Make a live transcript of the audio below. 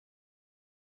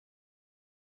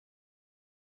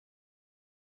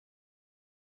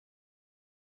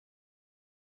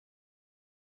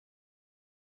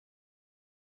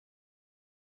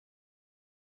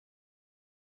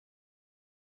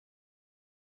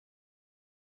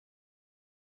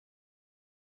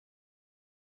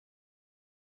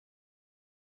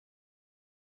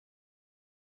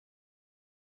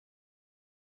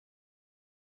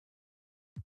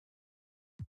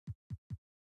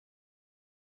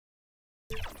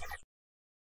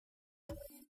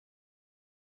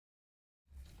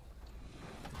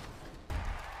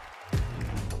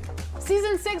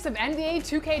Season 6 of NBA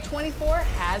 2K24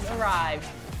 has arrived.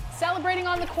 Celebrating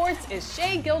on the courts is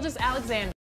Shai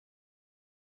Gilgeous-Alexander.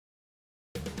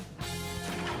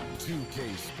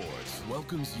 2K Sports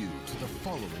welcomes you to the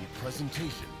following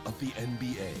presentation of the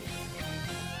NBA.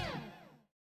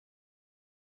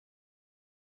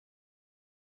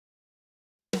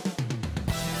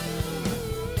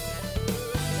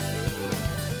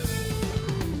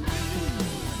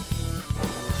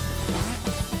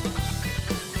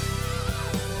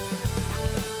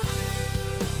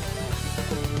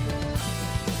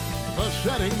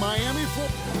 Setting Miami for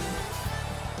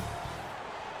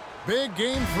big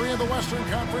game 3 of the Western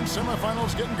Conference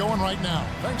semifinals getting going right now.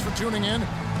 Thanks for tuning in.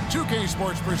 2K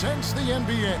Sports presents the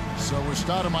NBA. So with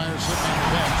Stoudemire sitting on the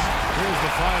bench, here's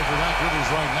the fire for Doc Rivers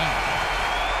right now.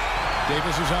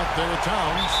 Davis is out there with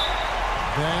Towns.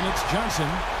 Then it's Johnson.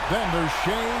 Then there's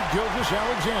Shai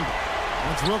Gilgeous-Alexander.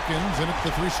 It's Wilkins and it's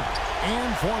the 3-shot.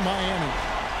 And for Miami,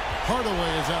 Hardaway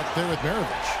is out there with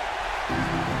Maravich.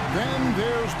 Then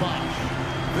there's Bosch.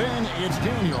 Then it's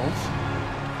Daniels.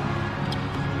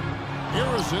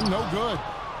 Harrison, no good.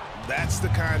 That's the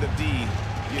kind of D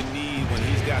you need when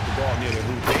he's got the ball near the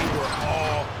hoop. They were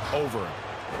all over him.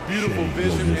 Beautiful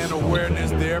vision and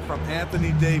awareness there from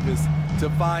Anthony Davis to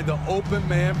find the open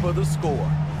man for the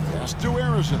score. Pass to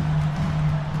Harrison.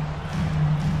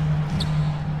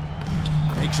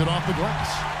 Takes it off the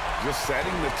glass. Just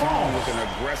setting the tone with an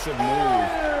aggressive move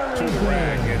to the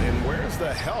rack. And where's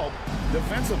the help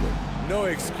defensively? No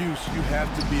excuse. You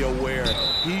have to be aware.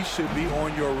 He should be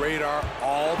on your radar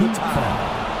all the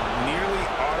time. Nearly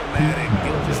automatic.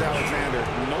 Gilgeous-Alexander,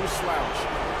 no slouch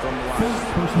from the line.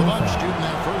 The Bucks shooting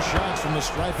their first shots from the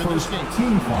stripe in this game.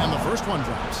 And the first one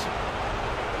drops.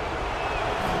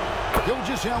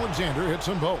 Gilgeous-Alexander hits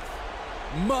them both.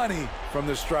 Money from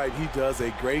the stripe. He does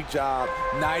a great job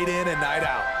night in and night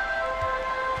out.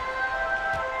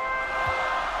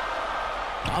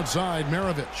 Outside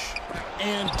Maravich.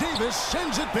 And Davis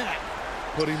sends it back.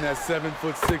 Putting that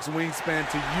 7'6" wingspan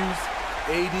to use,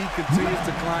 AD continues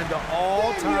to climb the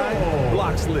all-time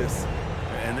blocks list.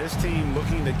 And this team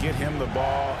looking to get him the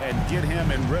ball and get him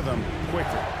in rhythm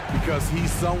quicker. Because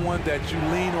he's someone that you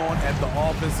lean on at the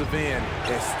offensive end.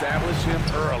 Establish him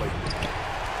early.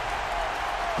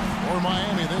 For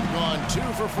Miami, they've gone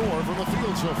 2 for 4 from the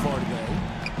field so far today.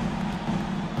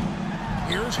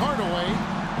 Here's Hardaway.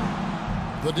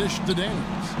 The dish to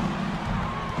Daniels.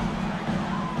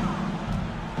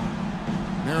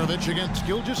 Maravich against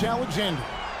Gilgeous-Alexander.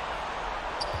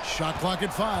 Shot clock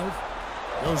at 5.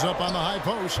 Goes up on the high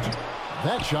post.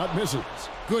 That shot misses.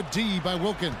 Good D by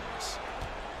Wilkins.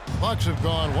 Bucks have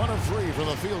gone 1 of 3 from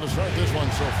the field to start this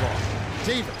one so far.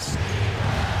 Davis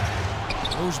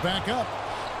goes back up.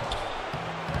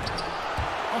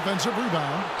 Offensive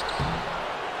rebound.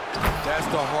 That's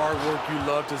the hard work you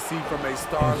love to see from a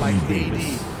star like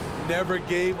AD. Never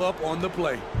gave up on the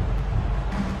play.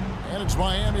 And it's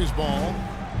Miami's ball.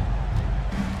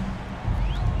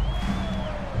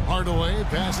 Hardaway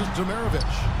passes to Maravich.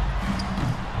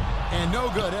 And no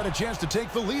good. Had a chance to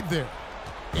take the lead there.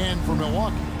 And for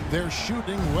Milwaukee, they're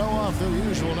shooting well off their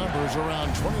usual numbers, around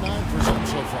 29%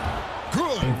 so far.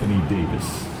 Good. Anthony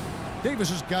Davis. Davis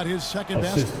has got his second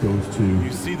Assist best. goes to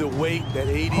You see the weight that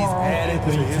AD's added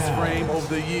to his frame over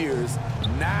the years.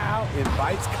 Now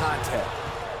invites contact.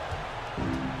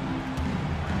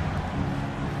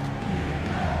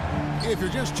 If you're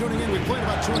just tuning in, we played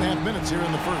about 2.5 minutes here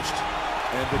in the first.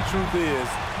 And the truth is,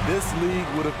 this league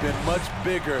would have been much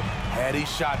bigger had he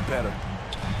shot better.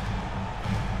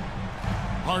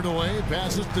 Hardaway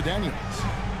passes to Daniels.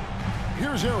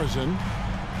 Here's Harrison.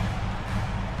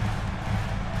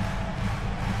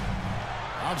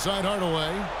 Outside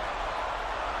Hardaway.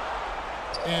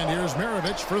 And here's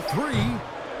Maravich for 3.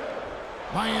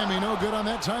 Miami no good on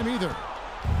that time either.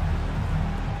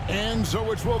 And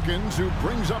so it's Wilkins who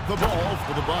brings up the ball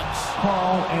for the Bucks.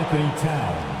 Karl Anthony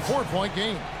Towns. 4-point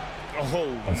game.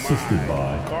 Oh, Assisted my.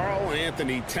 by Karl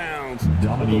Anthony Towns.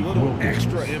 Dominique with a little Wilkins.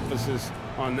 extra emphasis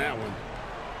on that one.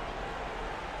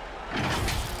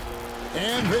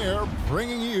 And they're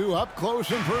bringing you up close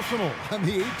and personal on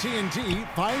the AT&T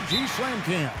 5G Slam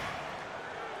Cam.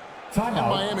 And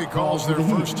Miami calls their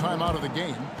first time out of the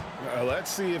game. Let's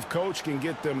see if Coach can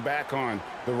get them back on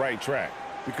the right track.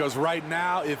 Because right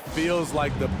now it feels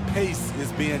like the pace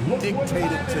is being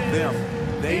dictated to them.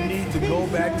 They need to go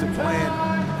back to playing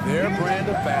their brand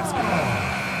of basketball.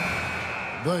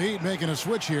 The Heat making a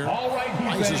switch here. All right,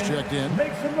 Ice is checked in.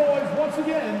 Make some noise once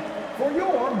again for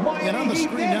your Miami And on the Heat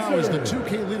screen now is the dancer.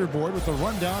 2K leaderboard with the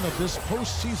rundown of this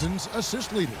postseason's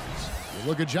assist leaders. You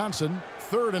look at Johnson,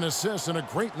 3rd in assists and a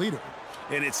great leader.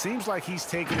 And it seems like he's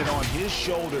taking it on his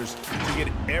shoulders to get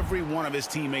every one of his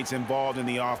teammates involved in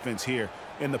the offense here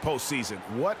in the postseason.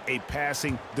 What a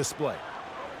passing display.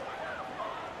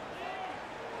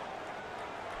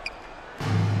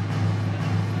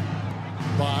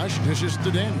 Bosch dishes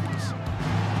to Daniels.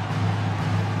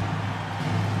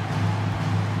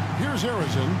 Here's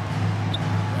Harrison.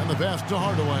 And the pass to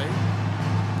Hardaway.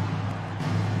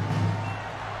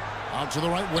 Out to the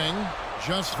right wing.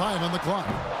 Just 5 on the clock.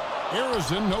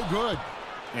 Harrison, no good.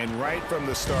 And right from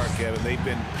the start, Kevin, they've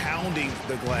been pounding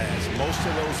the glass. Most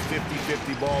of those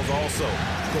 50-50 balls also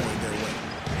going their way.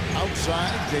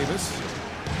 Outside, Davis.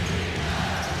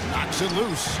 Knocks it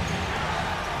loose.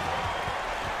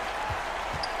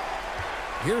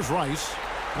 Here's Rice.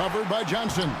 Covered by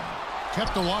Johnson.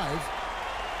 Kept alive.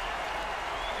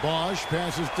 Bosch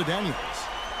passes to Daniels.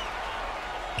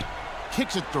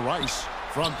 Kicks it to Rice.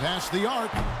 From past the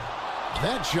arc.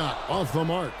 That shot off the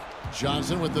mark.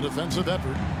 Johnson with the defensive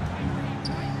effort.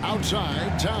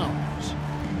 Outside, Towns.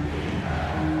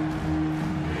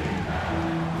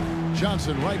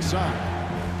 Johnson right side.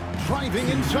 Driving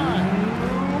inside.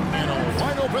 And a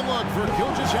wide open look for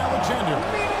Gilgeous Alexander.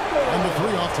 And the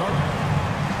 3 off target.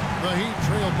 The Heat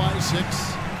trail by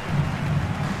 6.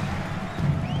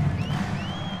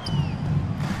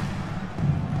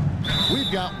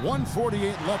 We've got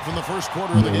 1:48 left in the first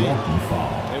quarter of the game.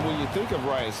 And when you think of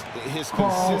Rice, his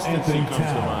consistency comes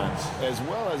to mind, as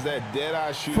well as that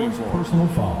dead-eye shooting form. Personal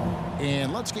foul.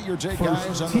 And let's get your take,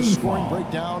 guys, on the scoring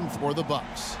breakdown for the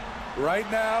Bucks. Right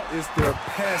now, it's their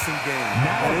passing game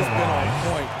that has been on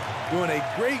point, doing a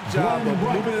great job of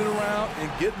moving it around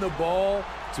and getting the ball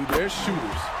to their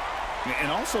shooters.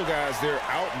 And also, guys, they're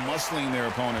out-muscling their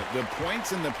opponent. The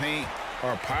points in the paint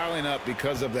are piling up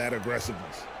because of that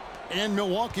aggressiveness. And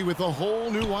Milwaukee with a whole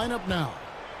new lineup now.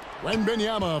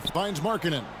 Wembanyama finds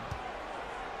Markkanen.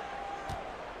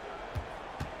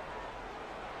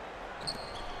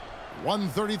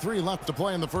 .133 left to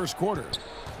play in the first quarter.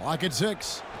 Clock at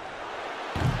 6.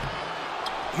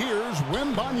 Here's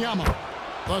Wembanyama.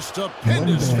 The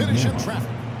stupendous finish in traffic.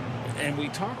 And we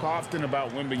talk often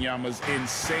about Wembanyama's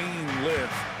insane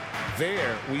lift.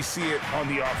 There, we see it on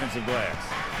the offensive glass.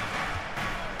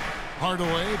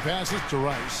 Hardaway passes to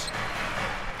Rice.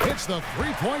 Hits the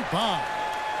three-point bomb.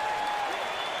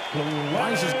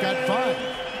 Rice has got 5.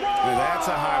 That's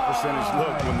a high percentage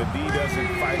look when the D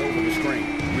doesn't fight over the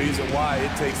screen. Reason why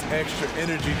it takes extra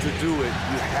energy to do it.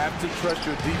 You have to trust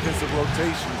your defensive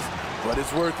rotations, but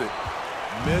it's worth it.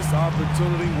 Missed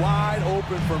opportunity, wide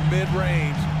open from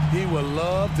mid-range. He would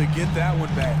love to get that one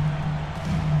back.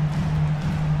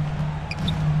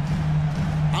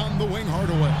 On the wing,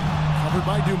 Hardaway. Covered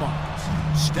by Dumars.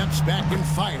 Steps back and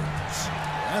fires.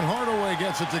 And Hardaway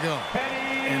gets it to go.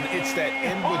 And it's that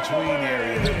in-between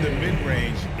area, the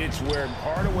mid-range. It's where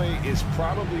Hardaway is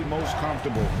probably most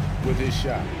comfortable with his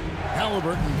shot.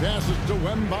 Halliburton passes to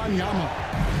Wembanyama.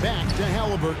 Back to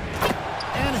Halliburton.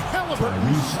 And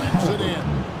Halliburton slams it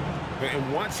in.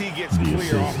 And once he gets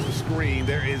clear off the screen,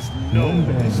 there is no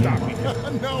stopping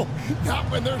him. No, not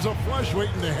when there's a flush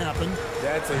waiting to happen.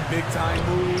 That's a big-time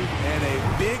move and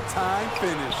a big-time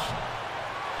finish.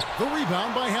 The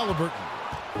rebound by Halliburton.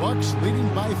 Bucks leading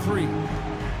by 3.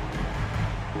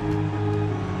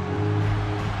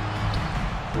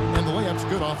 And the layup's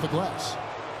good off the glass.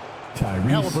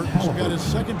 Halliburton's got his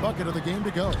second bucket of the game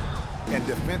to go. And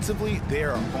defensively, they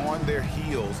are on their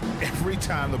heels every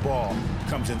time the ball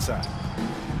comes inside.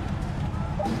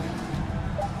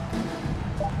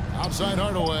 Outside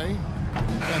Hardaway.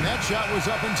 And that shot was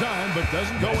up in time, but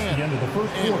doesn't go in.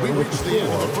 And we reach the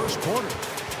end of the first quarter.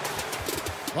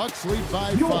 Bucks lead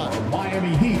by 5.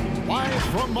 Miami Heat. Live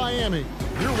from Miami,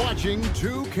 you're watching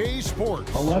 2K Sports.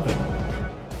 11.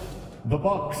 The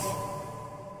Bucks.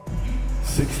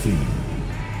 16.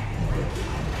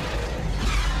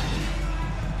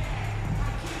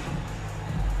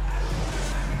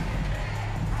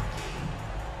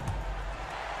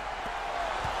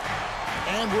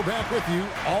 And we're back with you,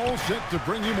 all set to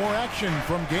bring you more action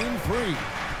from Game 3.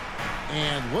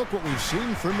 And look what we've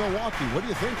seen from Milwaukee. What do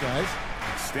you think, guys?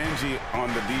 Stingy on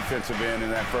the defensive end in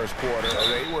that first quarter.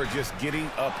 They were just getting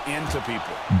up into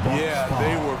people. Yeah,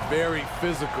 they were very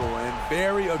physical and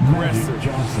very aggressive.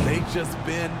 They've just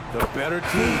been the better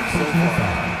team so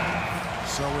far.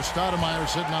 So with Stoudemire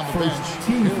sitting on the bench,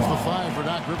 here's the 5 for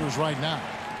Doc Rivers right now.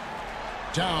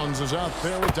 Towns is out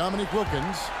there with Dominique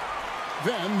Wilkins.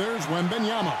 Then there's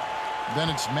Wembanyama. Then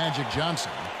it's Magic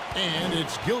Johnson. And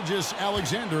it's Gilgeous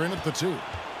Alexander in at the 2.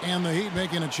 And the Heat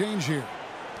making a change here.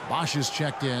 Bosch is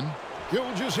checked in.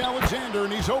 Gilgeous Alexander,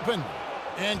 and he's open.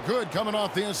 And good coming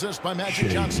off the assist by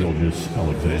Magic Johnson.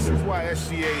 This is why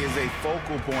SGA is a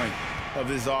focal point of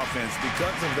his offense,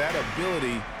 because of that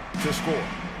ability to score.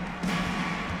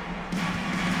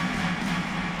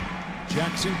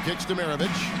 Jackson kicks to Maravich.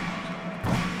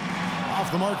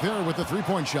 Off the mark there with the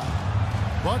three-point shot.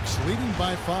 Bucks leading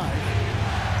by 5.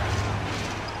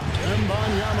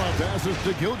 Wembanyama passes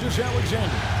to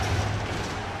Gilgeous-Alexander.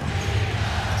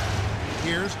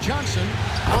 Here's Johnson.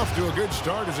 Off to a good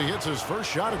start as he hits his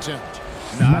first shot attempt.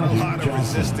 Not a lot of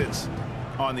resistance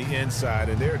on the inside,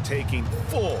 and they're taking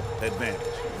full advantage.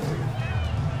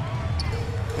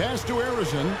 Pass to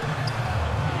Harrison.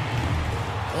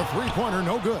 A three-pointer,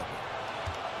 no good.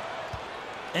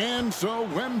 And so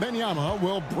Wembanyama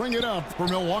will bring it up for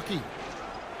Milwaukee.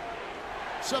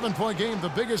 7-point game, the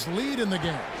biggest lead in the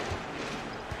game.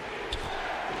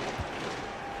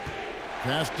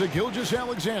 Pass to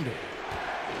Gilgeous-Alexander.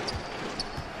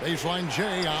 Baseline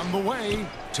J on the way.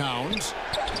 Towns.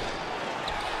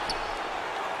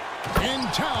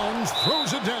 And Towns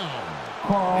throws it down.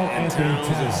 And Towns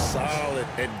is solid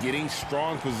at getting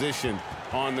strong position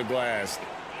on the glass.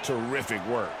 Terrific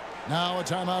work. Now a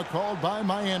timeout called by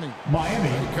Miami.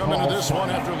 Miami Come into this one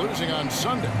after losing on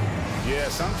Sunday. Yeah,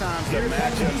 sometimes the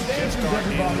matchups just aren't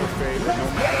in your favor no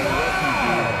matter what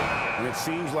you do. And it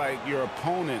seems like your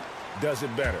opponent does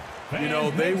it better. You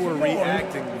know, they were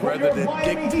reacting rather than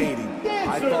dictating.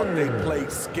 I thought they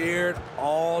played scared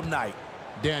all night.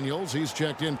 Daniels, he's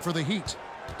checked in for the Heat.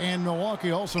 And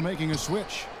Milwaukee also making a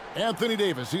switch. Anthony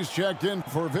Davis, he's checked in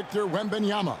for Victor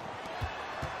Wembanyama.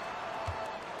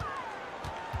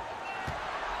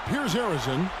 Here's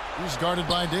Harrison. He's guarded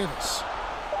by Davis.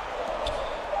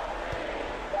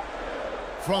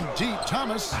 From deep,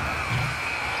 Thomas.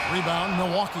 Rebound,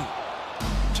 Milwaukee.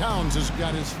 Towns has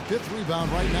got his 5th rebound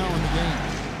right now in the game.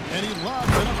 And he lobs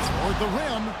it up toward the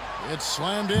rim. It's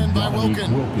slammed in by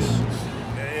Wilkins.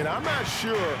 And I'm not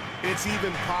sure it's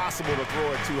even possible to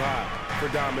throw it too high for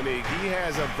Dominique. He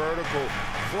has a vertical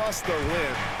plus the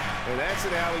length, and that's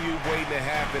an alley-oop waiting to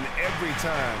happen every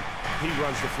time he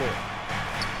runs the floor.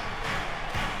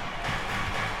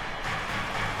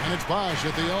 And it's Bosch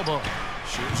at the elbow.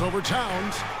 Shoots over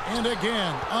Towns. And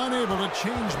again, unable to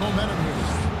change momentum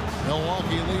here.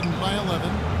 Milwaukee leading by 11.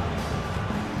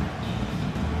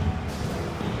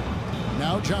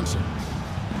 Now Johnson.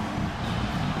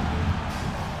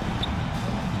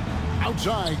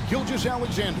 Outside,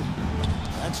 Gilgeous-Alexander.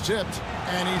 That's tipped,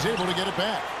 and he's able to get it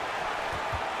back.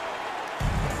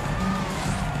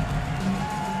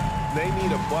 They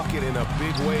need a bucket in a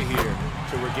big way here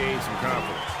to regain some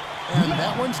confidence. And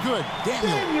that one's good.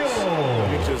 Daniels.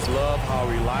 You just love how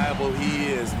reliable he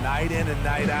is. Night in and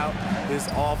night out, his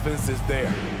offense is there.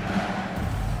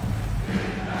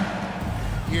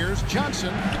 Here's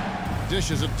Johnson.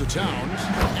 Dishes it to Towns.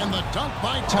 And the dunk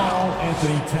by Towns.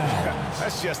 Anthony Towns.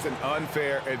 That's just an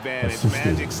unfair advantage.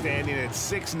 Magic standing at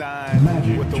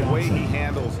 6'9", with the way he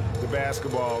handles the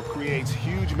basketball, creates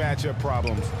huge matchup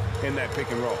problems in that pick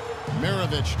and roll.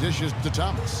 Maravich dishes to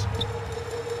Thomas.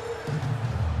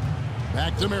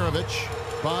 Back to Maravich.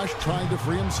 Bosch trying to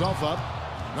free himself up.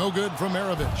 No good from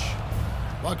Maravich.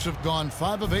 Bucks have gone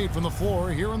 5 of 8 from the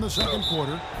floor here in the second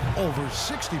quarter. Over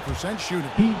 60% shooting.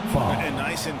 And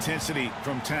nice intensity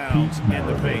from Towns in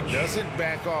the paint. Doesn't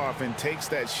back off and takes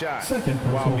that shot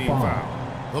while being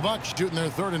fouled. The Bucks shooting their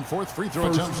 3rd and 4th free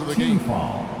throw attempts of the game.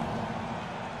 Foul.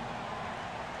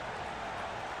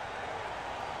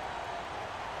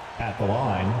 At the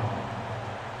line,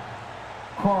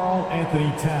 Karl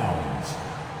Anthony Towns.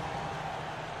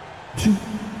 2.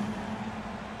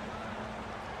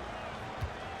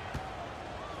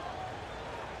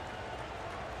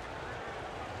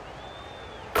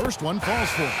 First one falls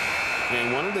for him.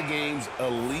 And one of the game's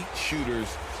elite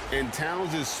shooters, and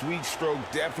Towns' sweet stroke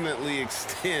definitely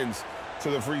extends to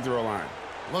the free throw line.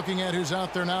 Looking at who's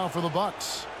out there now for the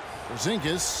Bucks.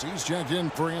 Porzingis, he's checked in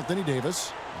for Anthony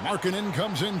Davis. Markkanen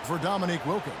comes in for Dominique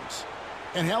Wilkins.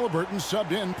 And Halliburton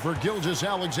subbed in for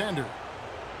Gilgeous-Alexander.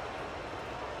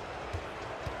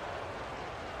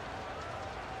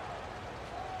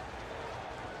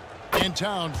 And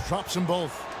Towns drops them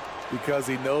both. Because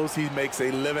he knows he makes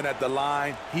a living at the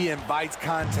line, he invites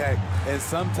contact and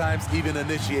sometimes even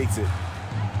initiates it.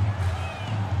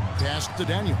 Pass to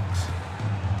Daniels.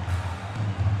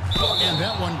 And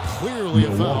that one clearly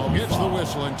a foul. Gets the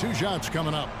whistle, and 2 shots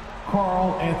coming up.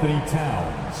 Karl Anthony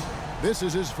Towns. This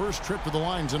is his first trip to the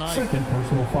line tonight. 2nd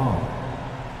personal foul.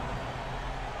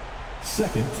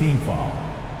 2nd team foul.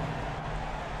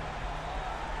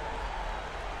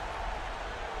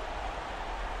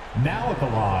 Now at the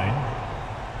line,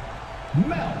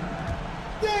 Mel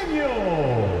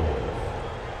Daniels.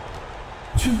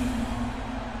 2.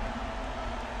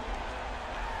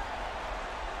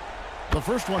 The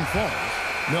first one falls.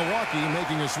 Milwaukee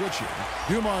making a switch here.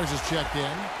 Dumars is checked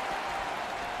in.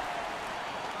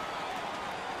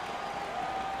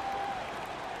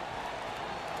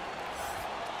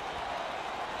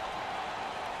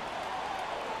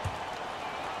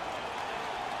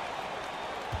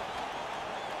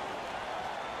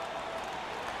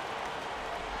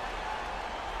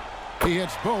 He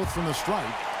hits both from the stripe.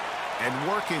 And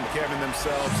working, Kevin,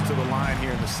 themselves to the line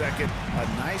here in the second. A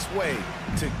nice way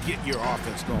to get your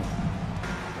offense going.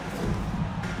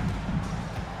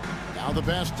 Now the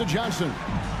pass to Johnson.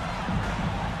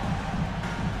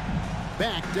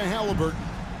 Back to Halliburton.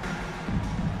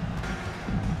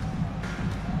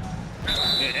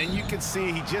 And you can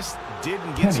see he just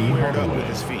didn't get squared up with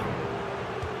his feet.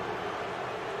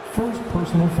 First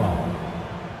personal foul.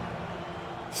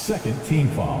 Second team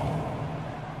foul.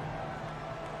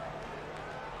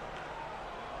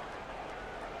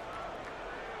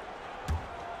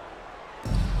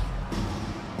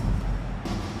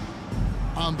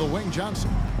 On the wing, Johnson.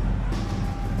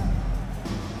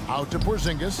 Out to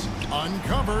Porzingis.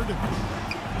 Uncovered.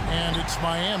 And it's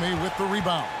Miami with the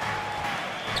rebound.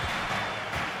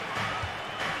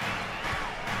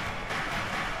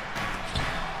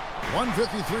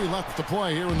 .153 left to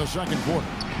play here in the second quarter.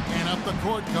 And up the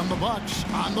court come the Bucks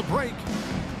on the break.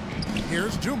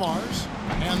 Here's Dumars.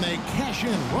 And they cash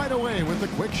in right away with the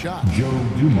quick shot. Joe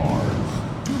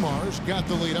Dumars. Dumars got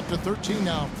the lead up to 13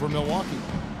 now for Milwaukee.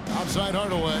 Outside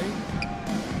Hardaway.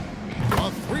 A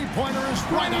three-pointer is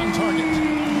right on target.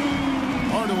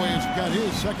 Hardaway's got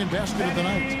his second basket of the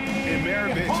night. And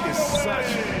Maravich is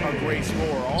such a great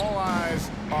scorer. All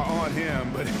eyes are on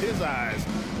him, but his eyes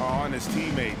are on his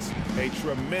teammates. A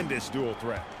tremendous dual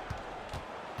threat.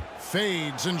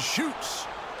 Fades and shoots.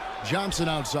 Johnson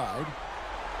outside.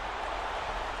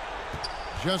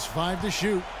 Just 5 to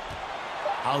shoot.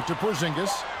 Out to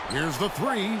Porzingis. Here's the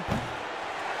three.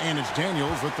 And it's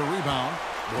Daniels with the rebound.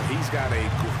 Well, he's got a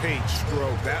great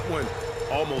stroke. That one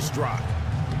almost dropped.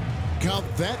 Count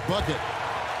that bucket.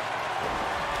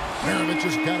 Maravich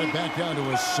has got it back down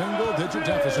to a single-digit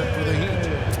deficit for the Heat.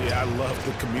 Yeah, I love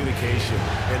the communication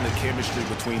and the chemistry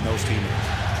between those teammates.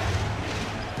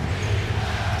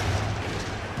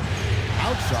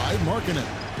 Outside, Markkanen.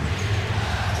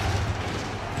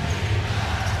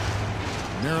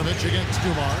 Maravich against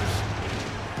Dumars.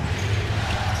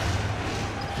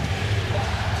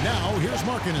 Now, here's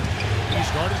Markkanen. He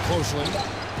started closely.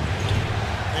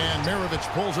 And Maravich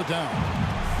pulls it down.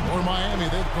 For Miami,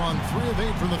 they've gone 3 of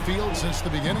 8 from the field since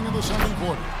the beginning of the second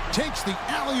quarter. Takes the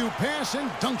alley-oop pass and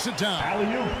dunks it down.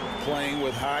 Alley-oop. Playing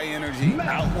with high energy,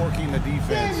 outworking the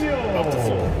defense up the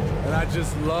floor. And I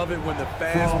just love it when the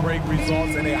fast break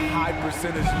results in a high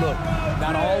percentage look.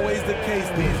 Not always the case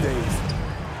these days.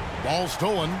 Ball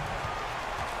stolen.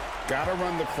 Got to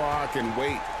run the clock and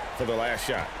wait for the last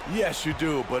shot. Yes, you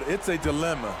do, but it's a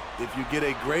dilemma. If you get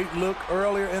a great look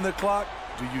earlier in the clock,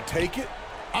 do you take it?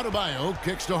 Adebayo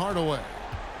kicks to Hardaway.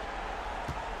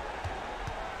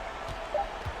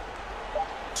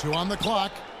 2 on the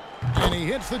clock. And he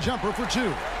hits the jumper for 2.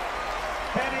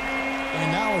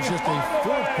 And now it's just a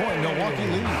 4-point Milwaukee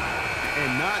lead.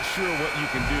 And not sure what you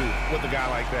can do with a guy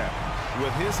like that.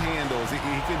 With his handles, he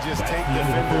can just take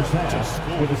defenders to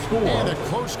score. And a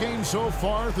close game so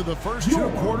far through the first 2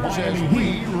 quarters as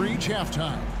we reach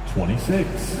halftime.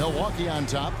 26. Milwaukee on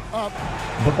top, up.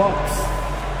 The Bucks.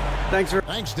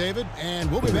 Thanks, David. And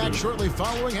we'll be back shortly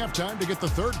following halftime to get the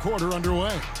third quarter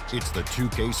underway. It's the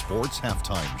 2K Sports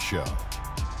Halftime Show.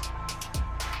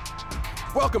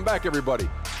 Welcome back, everybody.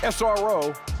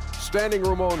 SRO, standing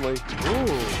room only.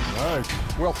 Ooh, nice.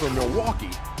 Well, for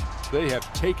Milwaukee, they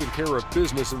have taken care of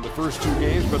business in the first 2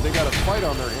 games, but they got a fight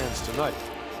on their hands tonight.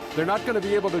 They're not going to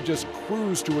be able to just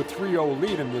cruise to a 3-0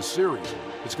 lead in this series.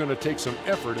 It's going to take some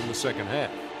effort in the second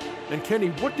half. And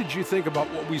Kenny, what did you think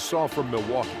about what we saw from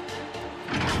Milwaukee?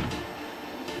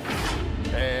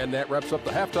 And that wraps up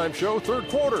the halftime show. Third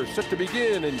quarter set to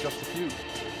begin in just a few.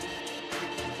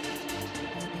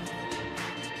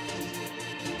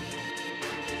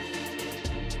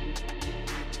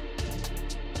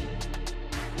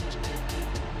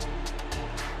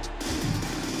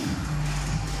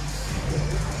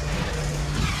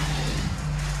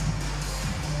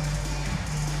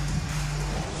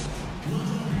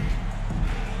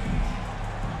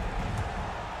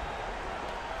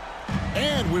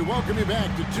 And we welcome you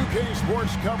back to 2K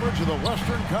Sports coverage of the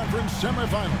Western Conference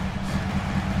semifinals.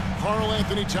 Karl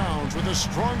Anthony Towns with a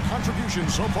strong contribution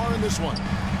so far in this one.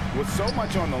 With so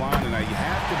much on the line tonight, you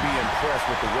have to be impressed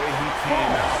with the way he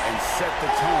came out and set the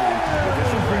tone with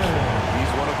his aggression.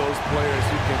 He's one of those players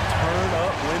who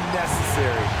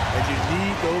necessary, and you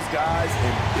need those guys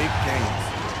in big games.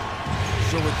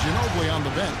 So with Ginobili on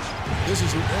the bench, this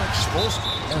is who Eric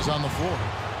Spoelstra has on the floor.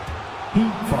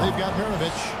 They've got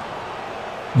Maravich.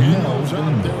 And goes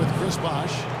up there with Chris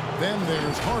Bosh. Then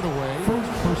there's Hardaway.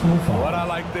 First personal foul. What I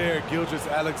like there,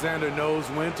 Gilgeous-Alexander knows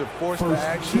when to force the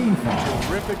action.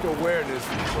 Terrific awareness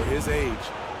for his age.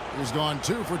 He's gone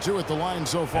 2 for 2 at the line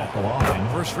so far. At the line.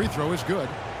 First free throw is good.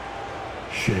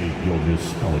 Shea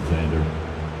Gilgeous-Alexander.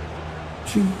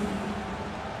 2.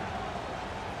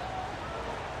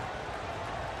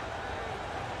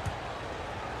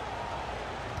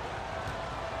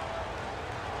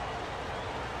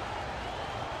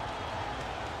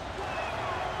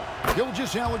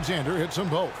 Gilgeous-Alexander hits them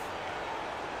both.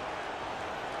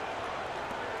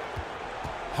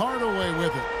 Hardaway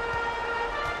with it.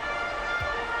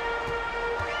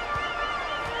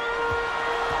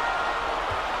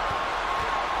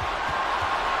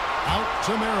 Out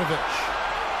to Maravich.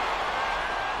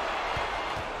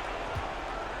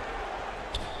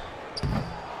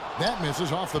 That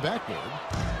misses off the backboard.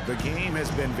 The game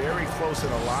has been very close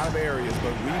in a lot of areas,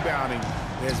 but rebounding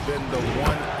has been the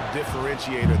one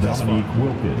differentiator thus far.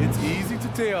 It's easy to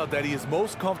tell that he is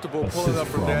most comfortable pulling up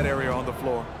from that area on the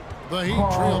floor. The Heat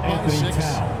trail by 6.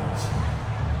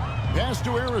 Pass to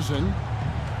Arizon.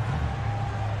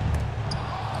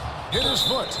 Hit his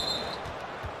foot.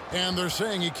 And they're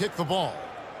saying he kicked the ball.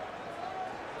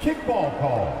 Kickball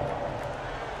call.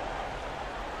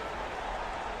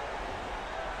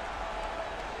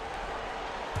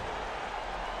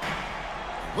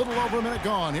 A little over a minute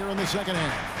gone here in the second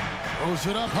half. Throws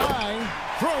it up high.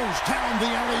 Throws down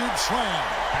the alley-oop slam.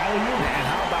 And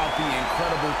how about the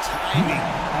incredible timing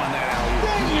on that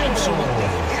alley-oop? He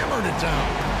absolutely hammered it down.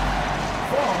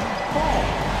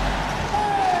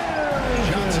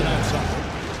 Johnson outside.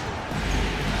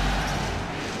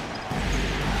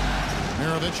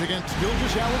 Maravich against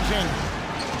Gilgeous-Alexander.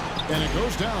 And it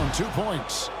goes down 2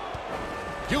 points.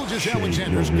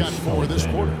 Gilgeous-Alexander's got 4 this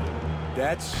quarter.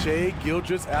 That's Shea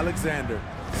Gilgeous-Alexander.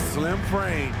 Slim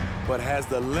frame, but has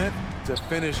the length to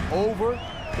finish over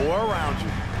or around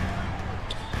you.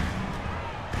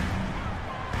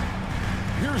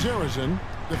 Here's Arizon,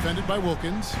 defended by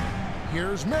Wilkins.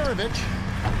 Here's Maravich.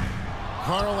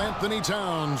 Karl Anthony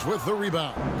Towns with the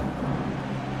rebound.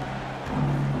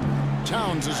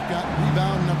 Towns has got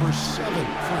rebound number 7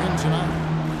 for him tonight.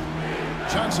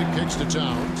 Johnson kicks to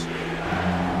Towns.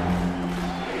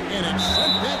 And it's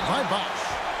sent back by Bosh.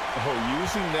 Oh,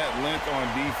 using that length on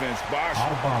defense, Bosh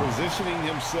positioning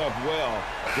himself well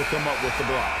to come up with the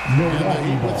block. And the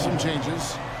Heat with some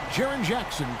changes. Jaren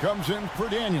Jackson comes in for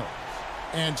Daniels.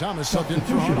 And Thomas subbed in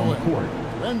for Hardaway.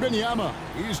 And Benyama,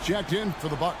 he's checked in for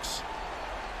the Bucks.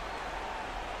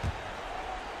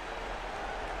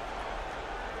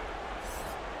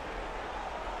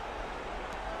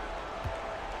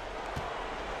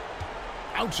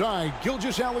 Outside,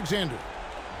 Gilgeous-Alexander.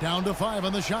 Down to 5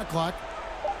 on the shot clock.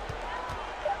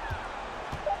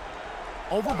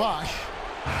 Over Bosh.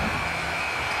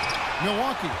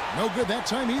 Milwaukee, no good that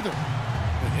time either.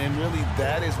 And really,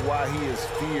 that is why he is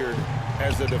feared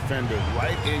as a defender.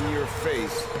 Right in your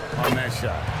face on that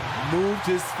shot. Moved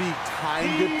his feet,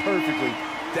 timed it perfectly.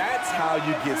 That's how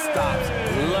you get stops.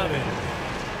 Love it.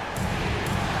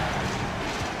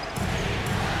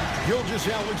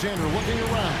 Gilgeous-Alexander looking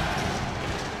around.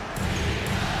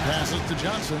 Passes to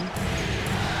Johnson.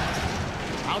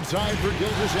 Outside for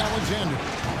Gilgeous-Alexander.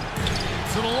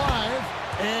 It's it alive,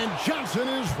 and Johnson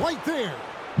is right there.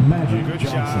 Good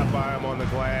job by him on the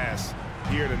glass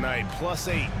here tonight.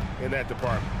 +8 in that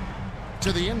department.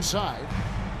 To the inside.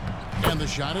 And the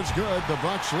shot is good. The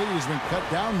Bucks lead has been cut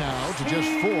down now to just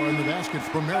 4 in the basket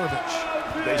from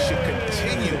Maravich. They should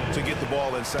continue to get the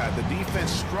ball inside. The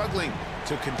defense struggling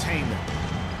to contain them.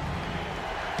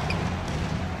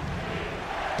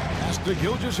 Pass to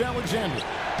Gilgeous-Alexander.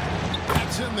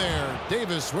 That's in there.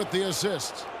 Davis with the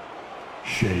assist.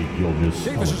 Shea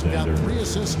Gilgeous-Alexander. Davis has got 3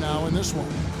 assists now in this one.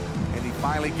 And he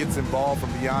finally gets involved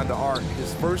from beyond the arc.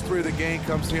 His first 3 of the game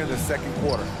comes here in the second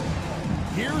quarter.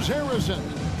 Here's Harrison.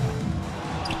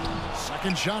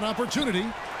 Second shot opportunity.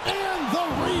 And the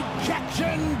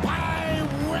rejection by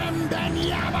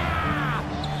Wembanyama.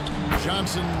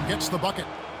 Johnson gets the bucket.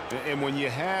 And when you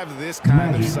have this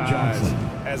kind of size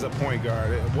as a point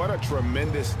guard, what a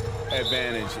tremendous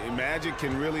advantage. Magic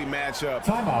can really match up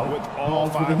with all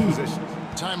 5 positions.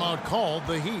 Timeout called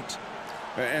the Heat.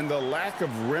 And the lack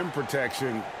of rim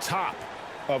protection, top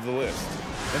of the list.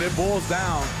 And it boils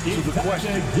down to the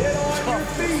question.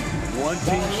 One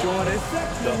team showing it,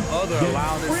 the other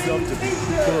allowing itself to be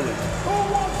bullied.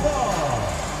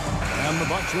 And the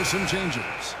Bucks with some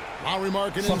changes. Lowry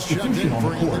Markkanen's checked in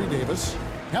for Anthony Davis.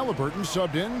 Halliburton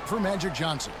subbed in for Magic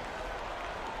Johnson.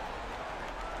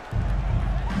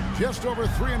 Just over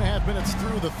 3.5 minutes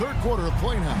through the third quarter of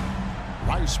play now.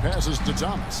 Rice passes to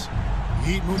Thomas.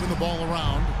 Heat moving the ball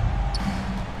around.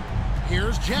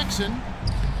 Here's Jackson.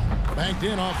 Banked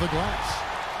in off the glass.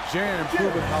 Jaren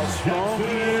proving how strong he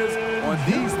is on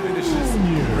these finishes.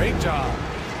 Great job.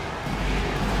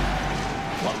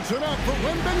 Close it up for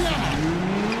Wembanyama.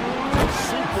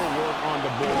 Super work on the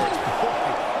boards.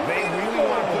 They really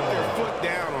want to put their foot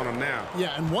down on him now.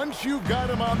 Yeah, and once you've got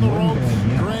him on the ropes,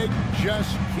 Greg,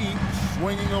 just keep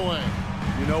swinging away.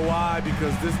 You know why?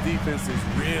 Because this defense is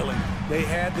reeling. They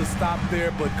had to stop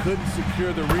there but couldn't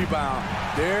secure the rebound.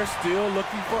 They're still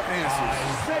looking for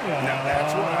answers. Now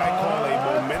that's what I call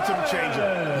a momentum changer.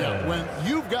 Yeah, when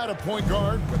you've got a point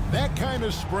guard with that kind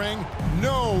of spring,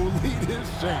 no lead is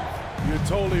safe. You're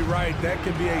totally right. That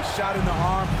could be a shot in the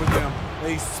arm for them.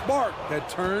 A spark that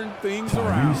turned things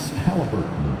around.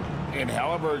 And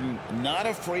Halliburton not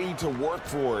afraid to work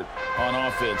for it on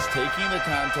offense, taking the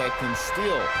contact and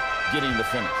still getting the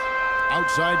finish.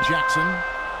 Outside Jackson.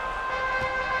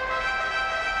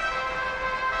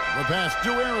 The pass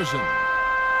to Harrison.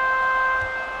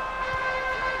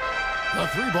 The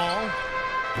three ball.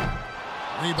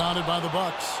 Rebounded by the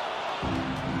Bucks.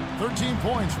 13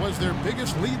 points was their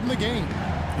biggest lead in the game.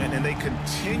 And they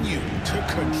continue to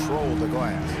control the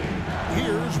glass.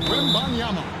 Here's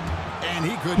Wembanyama. And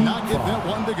he could not get that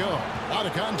one to go. Out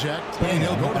of contact, and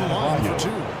he'll go to the line for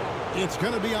two. It's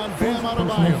going to be on Bam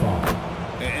Adebayo.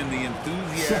 And the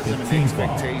enthusiasm and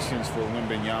expectations for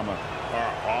Wembanyama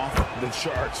are off the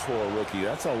charts for a rookie.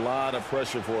 That's a lot of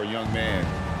pressure for a young man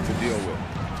to deal with.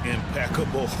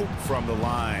 Impeccable from the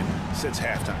line since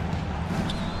halftime.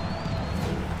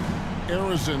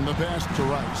 Harrison, the pass to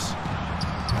Rice.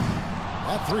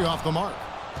 That three off the mark.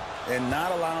 And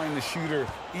not allowing the shooter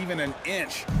even an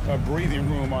inch of breathing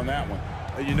room on that one.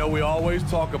 You know, we always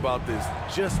talk about this.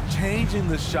 Just changing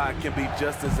the shot can be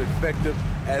just as effective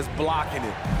as blocking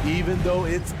it, even though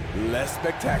it's less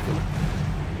spectacular.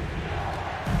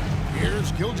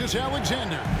 Here's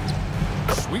Gilgeous-Alexander.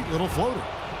 Sweet little floater.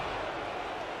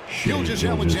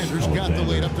 Gilgeous-Alexander's got the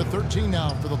lead up to 13 now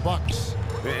for the Bucks.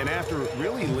 And after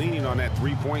really leaning on that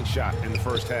three-point shot in the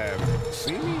first half,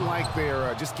 seeming like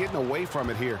they're just getting away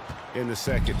from it here in the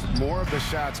second. More of the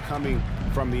shots coming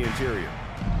from the interior.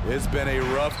 It's been a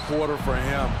rough quarter for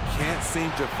him. Can't seem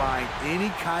to find any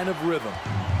kind of rhythm.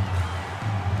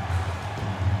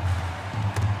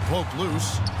 Poke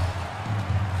loose.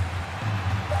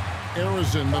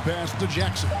 Harrison, the pass to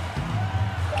Jackson.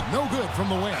 No good from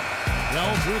the wing.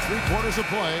 Well, through 3 quarters of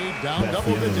play, down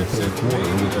double digits. It's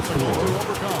really difficult to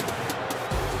overcome.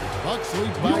 Bucks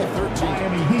lead by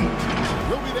 13.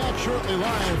 We'll be back shortly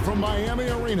live from Miami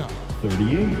Arena.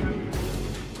 38.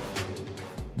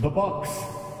 The Bucks.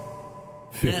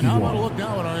 51. And how about a look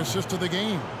now at our assist of the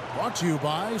game? Brought to you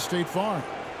by State Farm.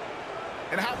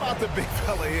 And how about the big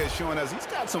fella here showing us he's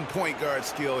got some point guard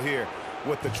skill here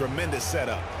with the tremendous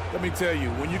setup. Let me tell you,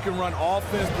 when you can run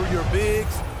offense through your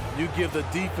bigs, you give the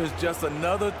defense just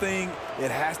another thing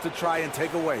it has to try and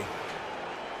take away.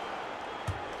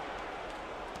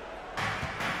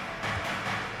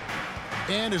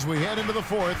 And as we head into the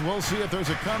fourth, we'll see if there's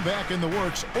a comeback in the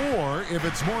works or if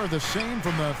it's more of the same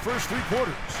from the first 3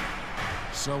 quarters.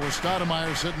 So with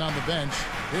Stoudemire sitting on the bench,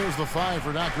 here's the 5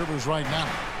 for Doc Rivers right now.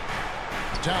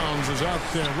 Towns is out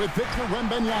there with Victor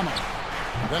Wembanyama.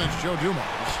 Then it's Joe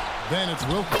Dumars. Then it's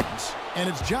Wilkins. And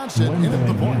it's Johnson in at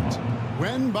the point.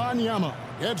 Wembanyama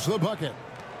gets the bucket.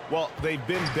 Well, they've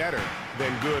been better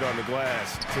than good on the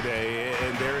glass today,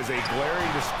 and there is a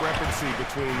glaring discrepancy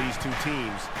between these two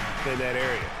teams in that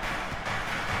area.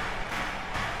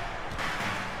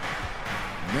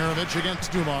 Mirovic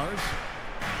against Dumars.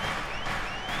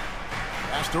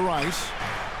 Pass to Rice.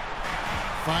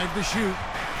 5 to shoot.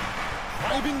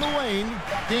 Driving the lane.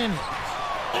 Daniels.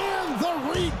 And the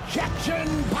rejection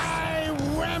by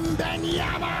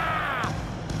Wembanyama.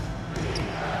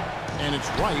 And it's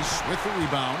Rice with the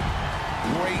rebound.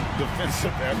 Great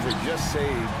defensive effort. Just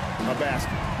saved a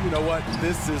basket. You know what?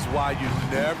 This is why you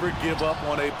never give up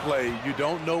on a play. You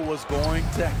don't know what's going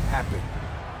to happen.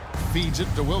 Feeds it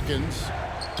to Wilkins.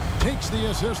 Takes the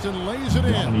assist and lays it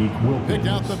in. Picked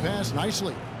out the pass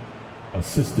nicely.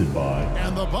 Assisted by.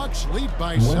 And the Bucks lead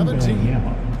by 17.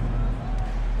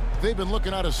 They've been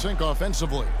looking out of sync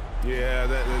offensively. Yeah,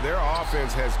 their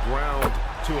offense has ground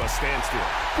to a standstill.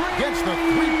 Gets the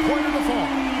three-pointer to fall.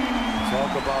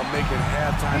 Talk about making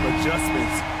halftime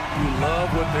adjustments. You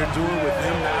love what they're doing with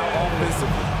him now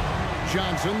offensively.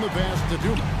 Johnson, the pass to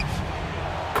Dumars.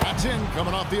 That's in,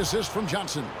 coming off the assist from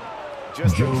Johnson.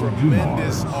 Just a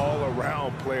tremendous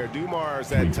all-around player.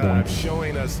 Dumars at times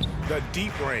showing us the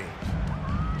deep range.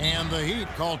 And the Heat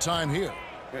call time here.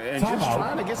 And just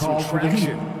trying to get some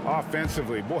traction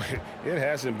offensively. Boy, it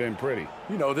hasn't been pretty.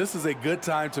 You know, this is a good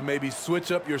time to maybe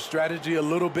switch up your strategy a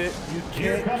little bit. You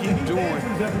can't keep doing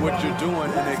what you're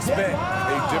doing and expect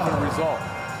a different result.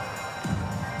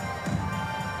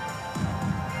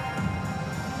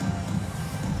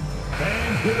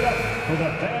 Fans, give it up for the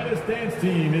baddest dance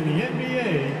team in the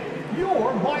NBA,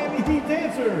 your Miami Heat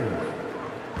Dancers.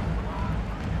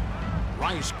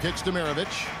 Rice kicks to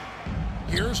Maravich.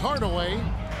 Here's Hardaway.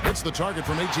 Hits the target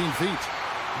from 18 feet.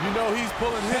 You know he's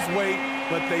pulling his weight,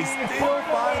 but they still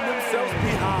find themselves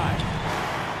behind.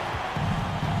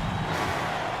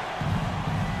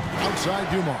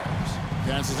 Outside Dumars.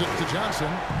 Passes it to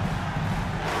Johnson.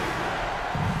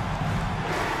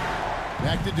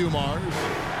 Back to Dumars.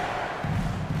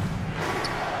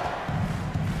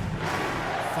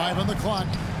 5 on the clock.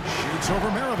 Shoots over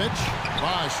Maravich.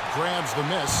 Bosch grabs the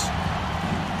miss.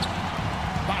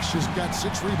 Bosch has got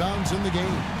 6 rebounds in the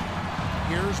game.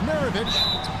 Here's Maravich.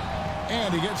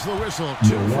 And he gets the whistle.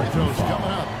 2 free throws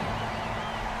coming up.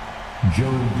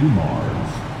 Joe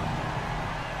Dumars.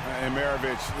 And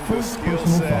Maravich, the skill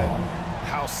set,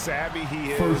 how savvy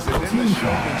he is, and then the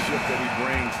showmanship that he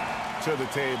brings to the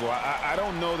table. I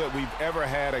don't know that we've ever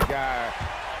had a guy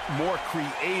more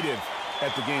creative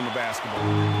at the game of basketball.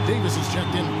 Davis is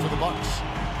checked in for the Bucks.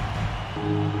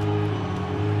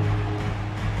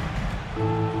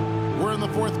 We're in the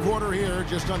 4th quarter here,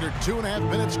 just under 2.5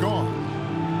 minutes gone.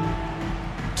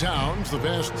 Towns, the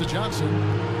pass to Johnson.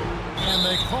 And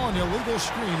they call an illegal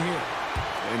screen here.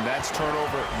 And that's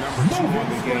turnover number 2 on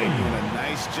the game, doing a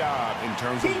nice job in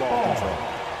terms of ball control.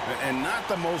 And not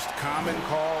the most common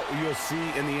call you'll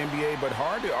see in the NBA, but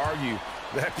hard to argue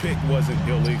that pick wasn't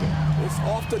illegal. It's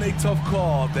often a tough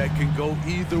call that can go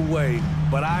either way,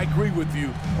 but I agree with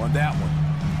you on that one.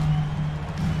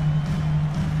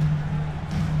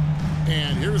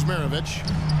 And here's Maravich.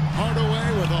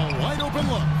 Hardaway with a wide-open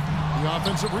look. The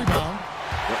offensive rebound.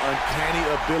 The uncanny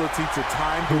ability to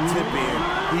time the tip in.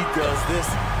 He does this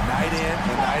night in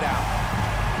and night out.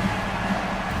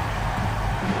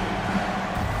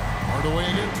 Hardaway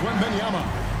against Wembanyama.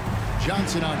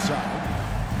 Johnson outside.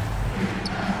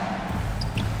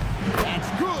 That's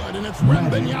good, and it's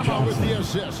Wembanyama with the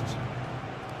assist.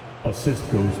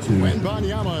 Assist goes to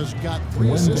Wembanyama has got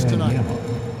 3 assists tonight.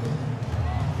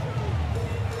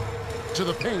 To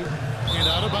the paint, and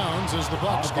out of bounds as the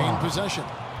Bucks gain possession.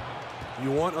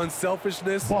 You want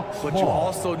unselfishness, but you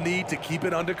also need to keep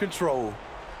it under control.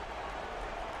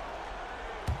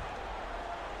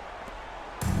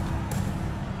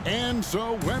 And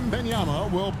so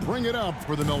Wembanyama will bring it up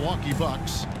for the Milwaukee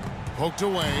Bucks. Poked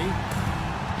away.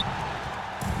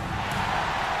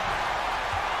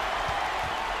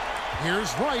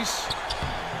 Here's Rice.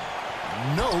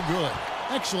 No good.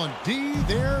 Excellent D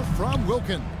there from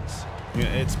Wilkins. Yeah,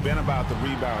 it's been about the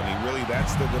rebounding. Really,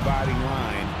 that's the dividing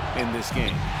line in this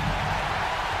game.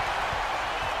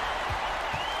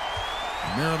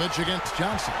 Maravich against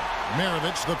Johnson.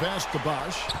 Maravich the pass to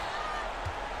Bosch.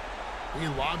 He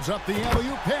lobs up the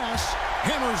alley-oop pass.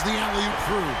 Hammers the alley-oop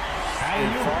through.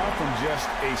 And far from just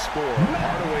a score,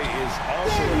 Hardaway is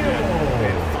also good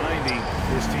at finding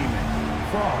his teammate.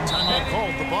 Timeout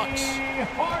called the Bucks.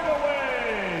 Hardaway.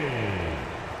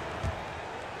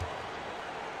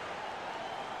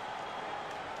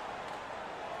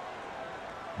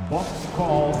 Bucks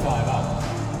call timeout.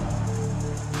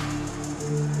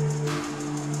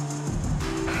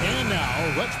 And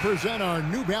now let's present our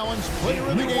New Balance player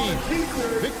of the game,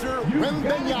 Victor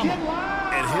Wembanyama.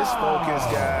 And his focus,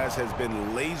 guys, has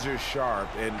been laser sharp,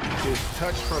 and his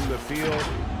touch from the field,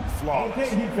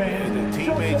 flawless. And the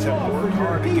teammates have worked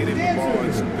hard to get him the ball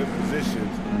in some good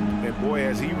positions. And boy,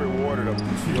 has he rewarded them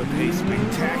with a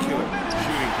spectacular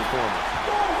shooting performance.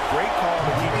 Great call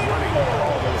to keep running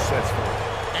all those sets for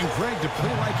him. And Greg, to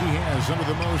play like he has under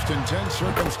the most intense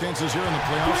circumstances here in the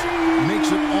playoffs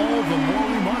makes it all the more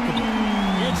remarkable.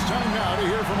 It's time now to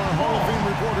hear from our Hall of Fame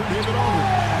reporter, David Aldridge.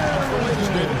 What's the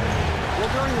latest, David? Well,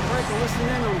 during the break, I listened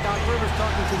in on Doc Rivers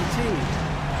talking to the team.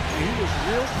 And he was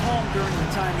real calm during the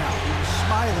timeout. He was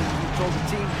smiling and he told the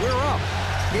team, we're up.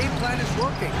 Game plan is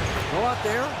working. Go out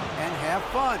there and have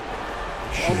fun.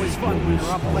 It's always fun when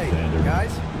you're up late,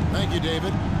 guys. Thank you,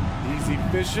 David. He's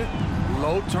efficient,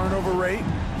 low turnover rate.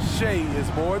 Shea is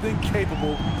more than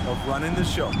capable of running the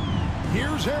show.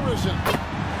 Here's Harrison.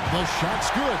 The shot's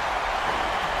good.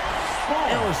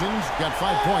 Harrison's got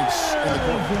 5 points in the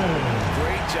quarter.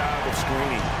 Great job of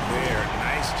screening there.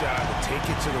 Nice job to take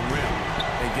it to the rim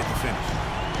and get the finish.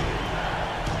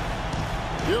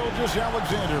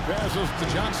 Gilgeous-Alexander passes to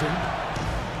Johnson.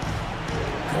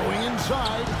 Going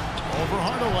inside. Over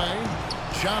Hardaway.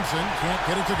 Johnson can't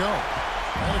get it to go.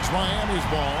 And it's Miami's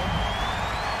ball.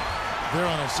 They're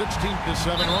on a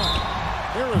 16-7 run.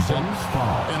 Harrison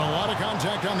in a lot of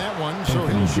contact on that one, so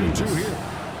he'll shoot 2 here.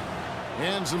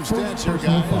 And some stats here,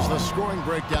 guys. The scoring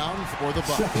breakdown for the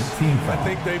Bucks. I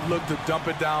think they've looked to dump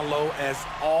it down low as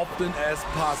often as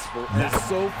possible. And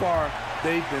so far,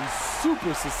 they've been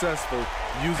super successful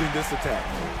using this attack.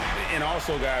 And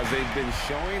also, guys, they've been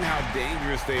showing how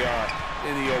dangerous they are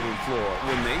in the open floor.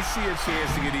 When they see a chance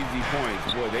to get easy points,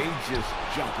 boy, they just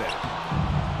jump at it.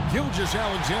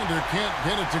 Gilgeous-Alexander can't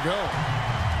get it to go.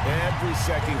 Every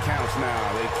second counts now.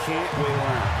 They can't wait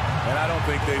around. And I don't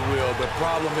think they will. The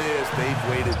problem is they've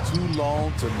waited too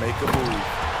long to make a move.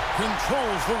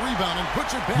 Controls the rebound and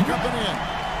puts it back up and in.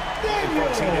 And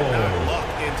folks, he did not luck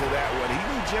into that one. He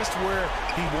knew just where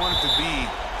he wanted to be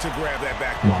to grab that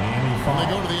backboard. When they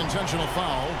go to the intentional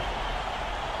foul.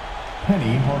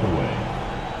 Penny Hardaway.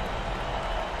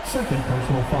 Second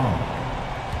personal foul.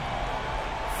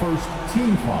 First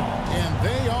team foul. And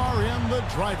they are in the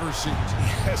driver's seat.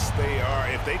 Yes, they are.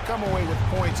 If they come away with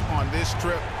points on this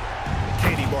trip,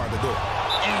 Katie barred the door.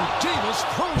 And Davis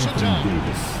throws it down.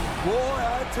 Boy,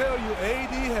 I tell you,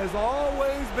 AD has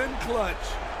always been clutch.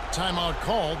 Timeout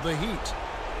called, the Heat.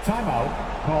 Timeout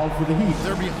called for the Heat.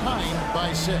 They're behind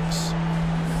by 6.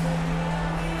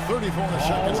 34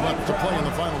 seconds left to play in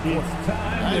the final quarter.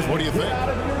 Guys, what do you think?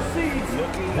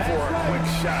 Looking for a quick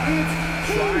shot,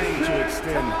 trying to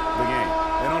extend the game.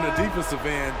 And on the defensive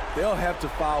end, they'll have to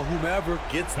foul whomever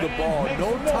gets the ball.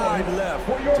 No time left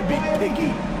to be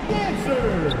picky.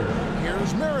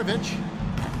 Here's Maravich.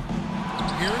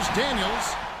 Here's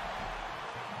Daniels.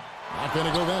 Not going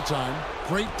to go that time.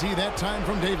 Great D that time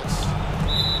from Davis.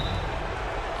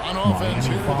 On offense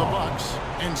here for the Bucks.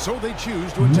 And so they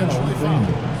choose to intentionally foul.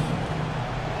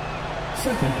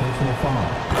 Second personal foul.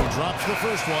 He drops the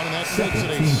first one, and that makes it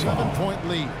a 7-point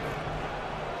lead.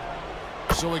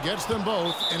 So it gets them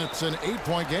both, and it's an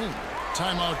 8-point game.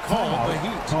 Timeout called, the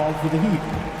Heat. Called for the Heat.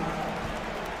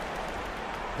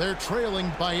 They're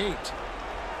trailing by 8.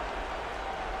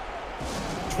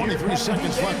 23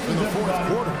 seconds left in the fourth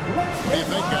quarter. What do you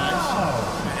think, guys?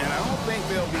 And I don't think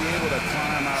they'll be able to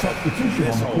climb out Substitution of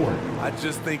this on the court. I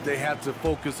just think they have to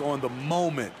focus on the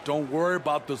moment. Don't worry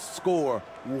about the score.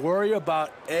 Worry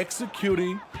about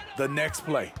executing the next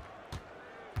play.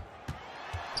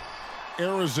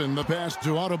 Harrison, the pass to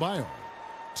Adebayo.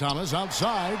 Thomas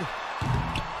outside.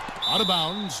 Out of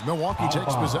bounds. Milwaukee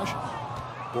takes possession.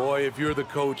 Boy, if you're the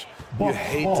coach, you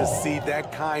hate to see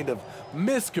that kind of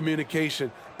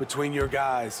miscommunication between your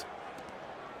guys.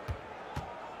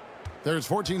 There's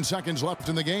 14 seconds left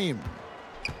in the game.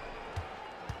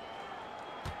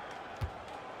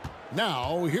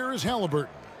 Now, here is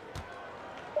Halliburton.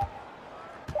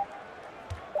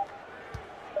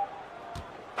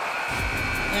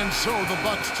 And so the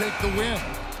Bucks take the win.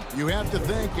 You have to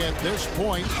think at this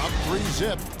point, up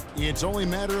 3-zip, it's only a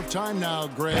matter of time now,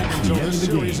 Greg, until this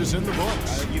series is in the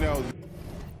books. You know,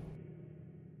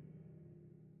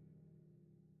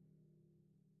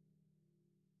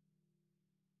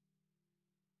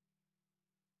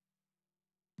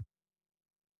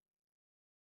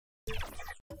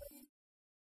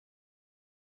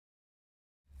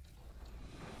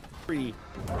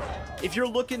 if you're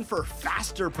looking for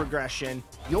faster progression,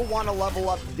 you'll want to level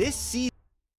up this season.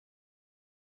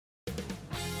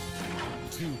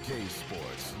 2K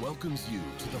Sports welcomes you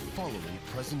to the following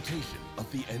presentation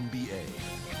of the NBA.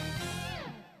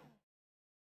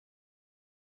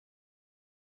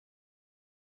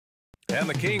 And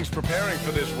the Kings preparing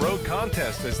for this road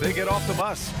contest as they get off the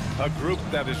bus. A group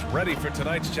that is ready for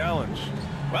tonight's challenge.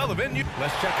 Well, the venue.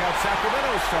 Let's check out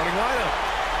Sacramento's starting lineup.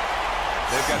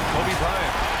 They've got Kobe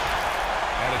Bryant.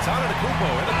 And it's Antetokounmpo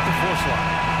in at the 4 slot.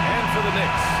 And for the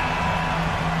Knicks.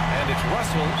 And it's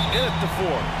Russell in at the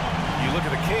 4. You look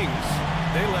at the Kings,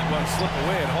 they let one slip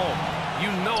away at home.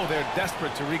 You know they're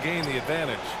desperate to regain the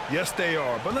advantage. Yes, they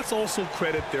are, but let's also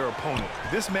credit their opponent.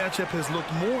 This matchup has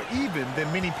looked more even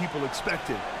than many people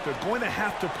expected. They're going to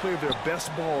have to play their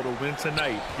best ball to win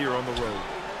tonight here on the road.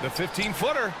 The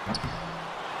 15-footer.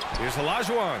 Here's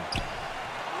Olajuwon.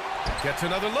 Gets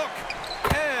another look.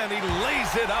 And he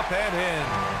lays it up and in.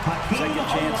 Second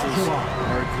chances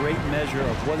are a great measure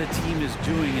of what a team is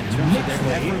doing in terms of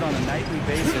their effort on a nightly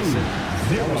basis.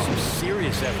 And there was some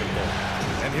serious effort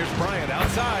there. And here's Bryant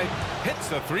outside. Hits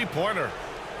the three-pointer.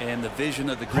 And the vision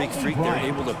of the Greek Freak, they're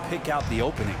able to pick out the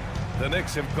opening. The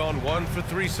Knicks have gone 1 for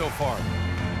 3 so far.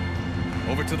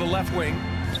 Over to the left wing.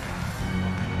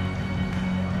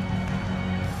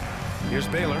 Here's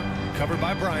Baylor. Covered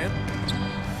by Bryant.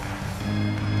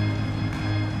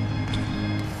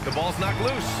 The ball's knocked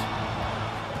loose.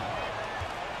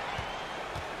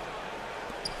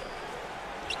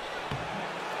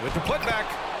 With the putback.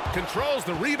 Controls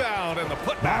the rebound and the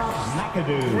putback.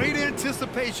 Great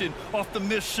anticipation off the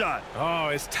missed shot. Oh,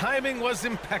 his timing was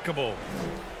impeccable.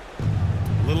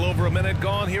 A little over a minute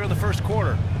gone here in the first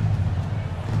quarter.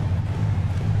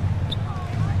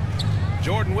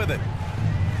 Jordan with it.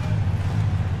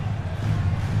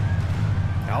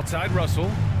 Outside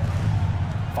Russell.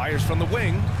 Fires from the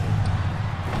wing.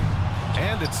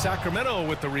 And it's Sacramento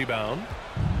with the rebound.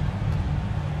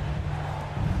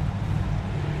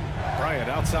 Bryant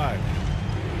outside.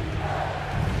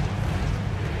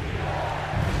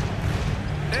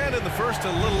 And in the first,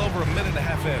 a little over a minute and a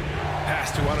half in.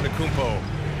 Pass to Antetokounmpo.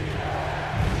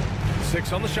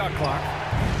 6 on the shot clock.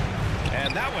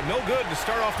 And that one no good to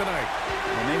start off tonight.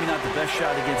 Well, maybe not the best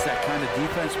shot against that kind of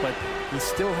defense, but he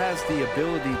still has the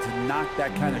ability to knock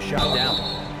that kind of shot down.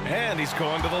 And he's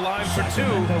going to the line for 2.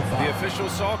 The official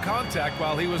saw contact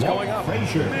while he was going up.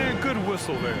 Man, good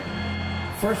whistle there.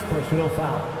 First personal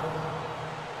foul.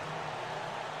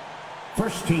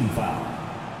 First team foul.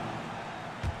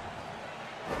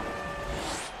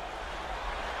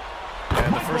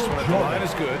 And the first one at the line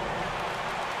is good.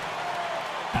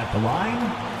 At the line,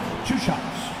 2 shots.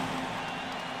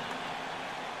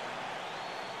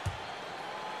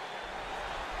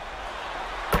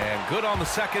 And good on the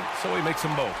second, so he makes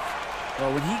them both.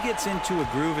 Well, when he gets into a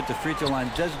groove at the free throw line,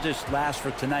 it doesn't just last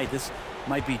for tonight. This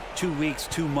might be 2 weeks,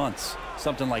 2 months,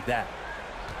 something like that.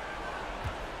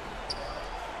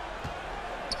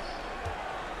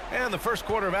 And the first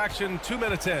quarter of action, 2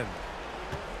 minutes in.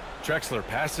 Drexler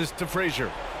passes to Frazier.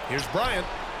 Here's Bryant.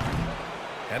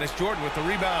 And it's Jordan with the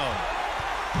rebound.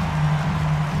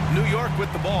 New York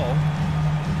with the ball.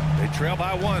 They trail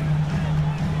by 1.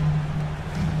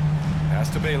 Pass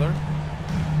to Baylor.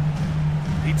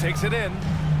 He takes it in.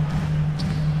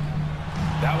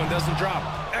 That one doesn't drop.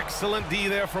 Excellent D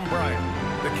there from Bryant.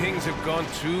 The Kings have gone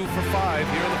 2 for 5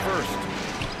 here in the first.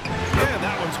 And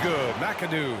that one's good.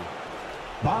 McAdoo.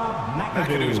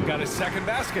 McAdoo's got his second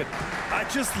basket. I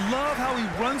just love how he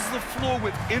runs the floor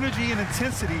with energy and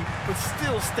intensity, but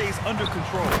still stays under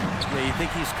control. Yeah, you think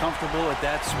he's comfortable at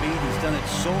that speed? He's done it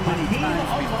so many times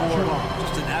before.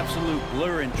 Just an absolute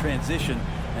blur in transition,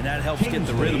 and that helps get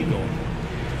the rhythm going.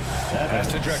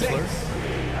 Pass to Drexler.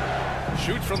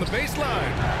 Shoots from the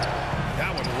baseline.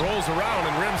 That one rolls around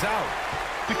and rims out.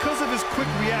 Because of his quick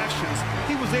reactions,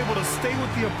 he was able to stay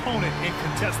with the opponent and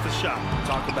contest the shot.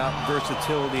 Talk about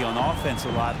versatility on offense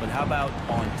a lot, but how about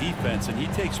on defense? And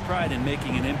he takes pride in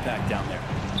making an impact down there.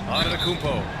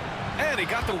 Antetokounmpo. And he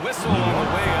got the whistle on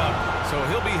the way up, so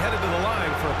he'll be headed to the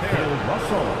line for a pair.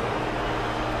 Russell.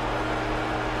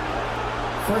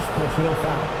 First personal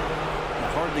foul.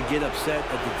 Hard to get upset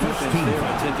at the defense there,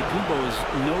 but Antetokounmpo is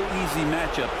no easy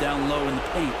matchup down low in the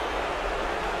paint.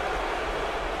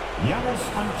 Giannis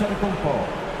Antetokounmpo.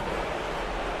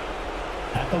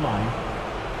 At the line,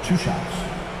 2 shots.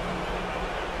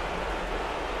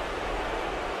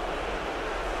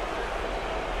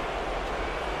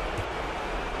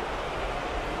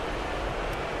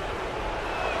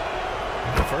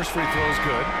 The first free throw is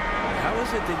good. How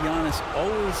is it that Giannis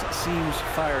always seems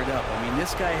fired up? I mean,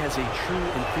 this guy has a true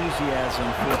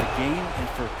enthusiasm for the game and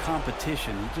for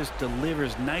competition. He just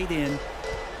delivers night in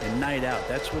and night out.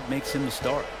 That's what makes him a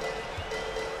star.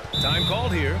 Time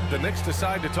called here. The Knicks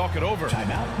decide to talk it over.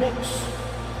 Timeout, Knicks.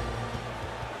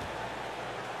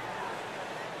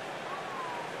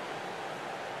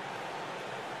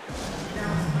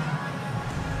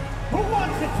 Who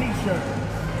wants a t-shirt?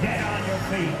 Get on your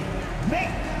feet.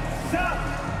 Make some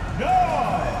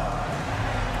noise.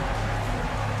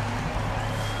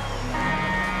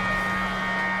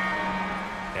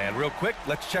 And real quick,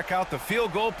 let's check out the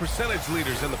field goal percentage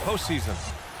leaders in the postseason.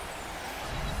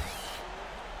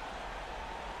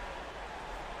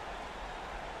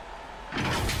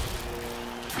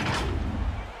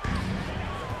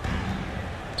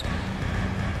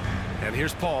 And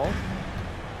here's Paul.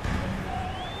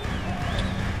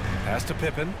 Pass to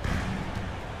Pippen.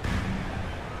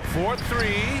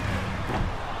 4-3.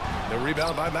 The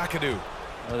rebound by McAdoo.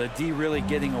 Well, the D really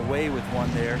getting away with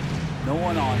one there. No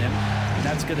one on him. And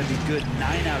that's going to be good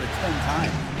 9 out of 10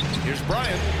 times. Here's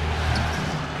Bryant.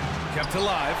 Kept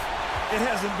alive. It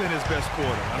hasn't been his best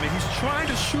quarter. I mean, he's trying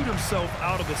to shoot himself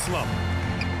out of the slump.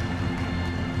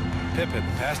 Pippen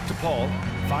pass to Paul.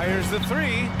 Fires the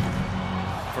 3.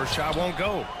 First shot won't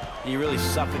go. He really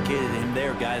suffocated him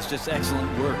there, guys. Just excellent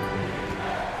work.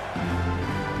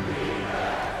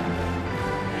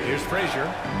 Here's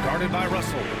Frazier, guarded by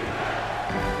Russell.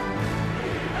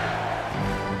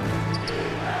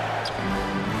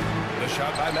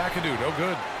 by McAdoo, no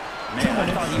good. Man,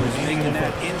 I thought he was making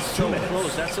that in so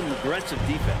close. That's some aggressive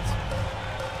defense.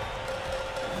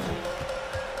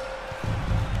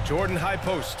 Jordan high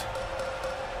post.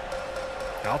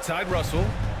 Outside Russell.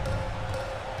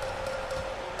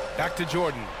 Back to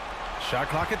Jordan. Shot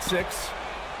clock at 6.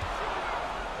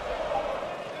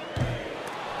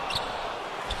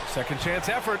 Second chance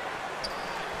effort.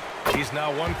 He's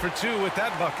now 1 for 2 with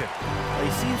that bucket. He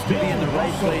seems to be in the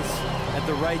right place at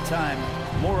the right time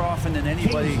more often than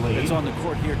anybody that's on the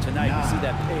court here tonight. You see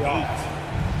that pay off.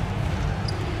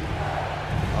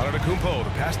 Antetokounmpo, the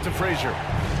pass to Frazier.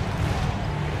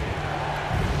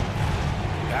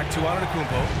 Back to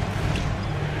Antetokounmpo.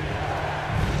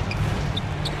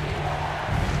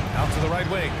 Out to the right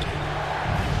wing.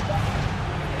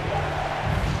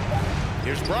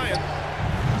 Here's Bryant.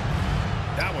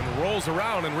 That one rolls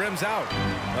around and rims out.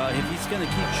 Well, if he's going to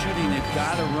keep shooting, they've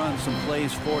got to run some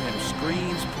plays for him.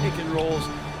 Screens, pick and rolls,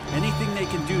 anything they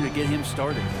can do to get him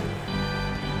started.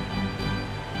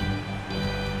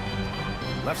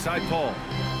 Left side Paul.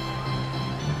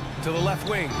 To the left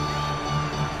wing.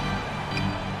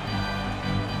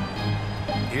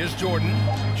 Here's Jordan.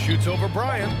 Shoots over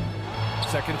Bryant.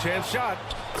 Second chance shot.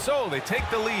 So they take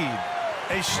the lead.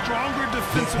 A stronger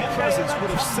defensive presence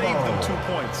would have saved them 2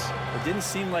 points. It didn't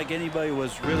seem like anybody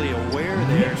was really aware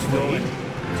there to go and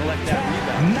collect that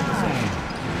rebound.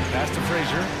 Pass to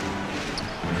Frazier.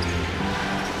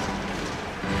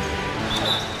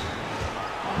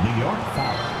 New York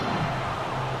foul.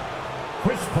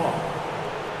 Chris Paul.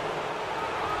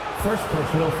 First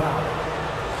personal foul.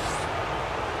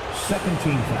 Second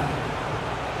team foul.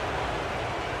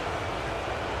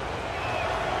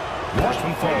 First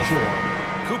one falls.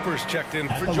 Cooper's checked in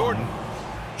for Jordan.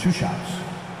 2 shots.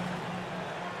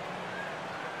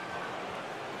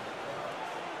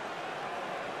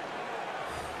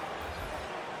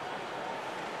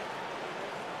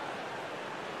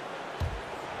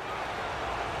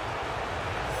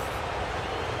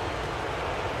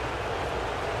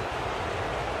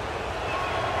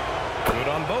 Good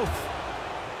on both.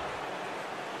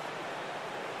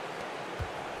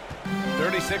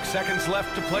 36 seconds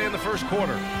left to play in the first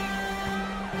quarter.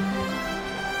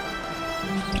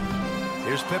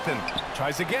 Here's Pippen.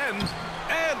 Tries again.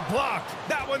 And blocked.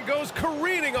 That one goes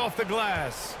careening off the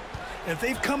glass. And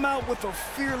they've come out with a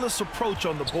fearless approach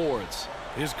on the boards.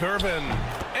 Here's Gervin.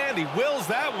 And he wills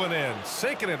that one in.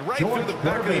 Sinking it right through the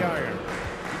back of the iron.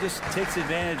 He just takes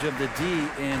advantage of the D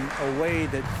in a way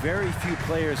that very few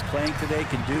players playing today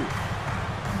can do.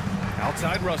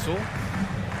 Outside Russell.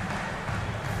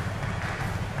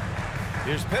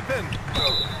 Here's Pippen.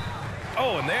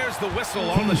 Oh, and there's the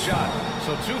whistle on the shot.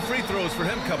 So 2 free throws for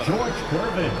him coming up. George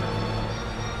Gervin.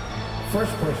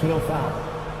 First personal foul.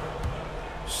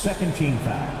 Second team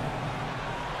foul.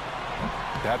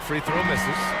 That free throw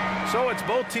misses. So it's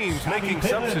both teams making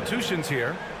substitutions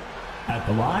here. At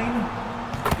the line.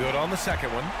 Good on the second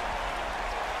one.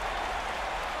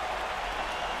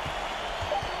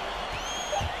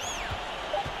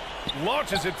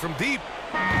 Launches it from deep.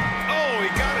 Oh, he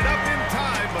got it up in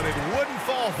time, but it wouldn't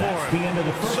fall for him.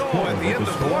 So at the end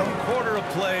of 1 quarter of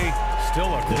play,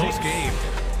 still a close game.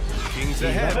 Kings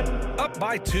ahead, up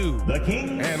by 2. The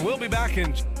Kings. And we'll be back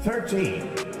in 13.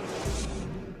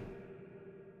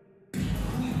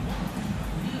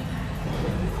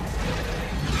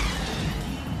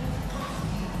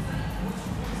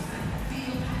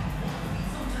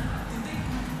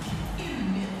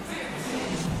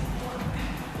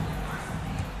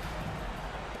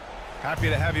 Happy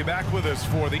to have you back with us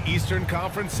for the Eastern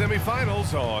Conference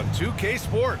semifinals on 2K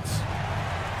Sports.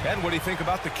 And what do you think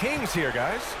about the Kings here,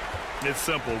 guys? It's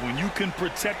simple. When you can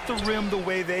protect the rim the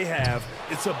way they have,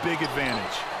 it's a big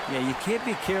advantage. Yeah, you can't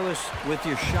be careless with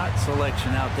your shot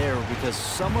selection out there because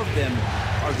some of them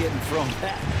are getting thrown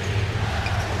back.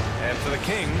 And for the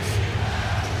Kings,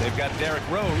 they've got Derrick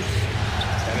Rose,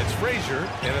 and it's Frazier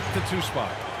in at the 2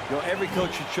 spot. You know, every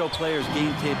coach should show players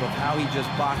game tape of how he just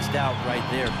boxed out right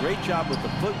there. Great job with the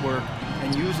footwork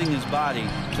and using his body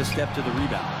to step to the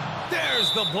rebound.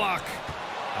 There's the block.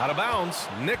 Out of bounds.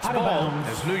 Knicks ball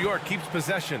as New York keeps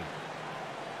possession.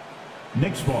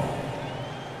 Knicks ball.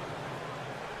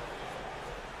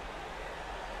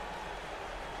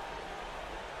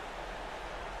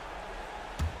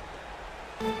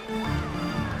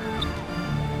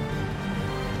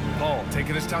 Paul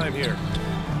taking his time here.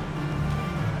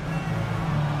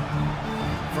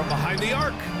 From behind the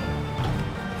arc.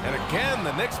 And again,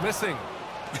 the Knicks missing.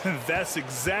 That's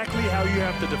exactly how you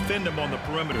have to defend them on the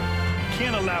perimeter. You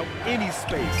can't allow any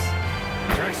space.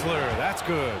 Drexler, that's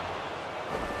good.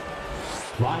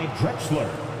 Clyde Drexler.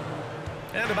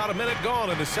 And about a minute gone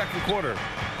in the second quarter.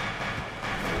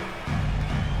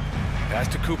 Pass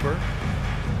to Cooper.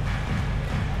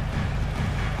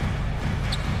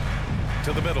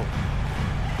 To the middle.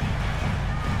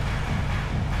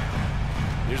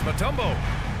 Here's Mutombo.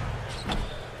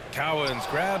 Cowens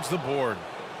grabs the board.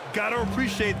 Gotta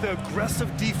appreciate the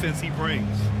aggressive defense he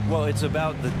brings. Well, it's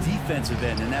about the defensive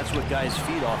end, and that's what guys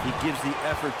feed off. He gives the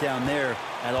effort down there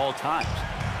at all times.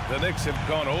 The Knicks have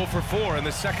gone 0 for 4 in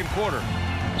the second quarter.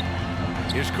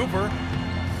 Here's Cooper.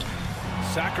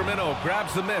 Sacramento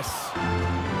grabs the miss. To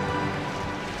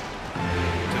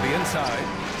the inside.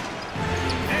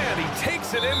 And he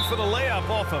takes it in for the layup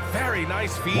off a very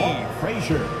nice feed.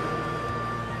 Frazier.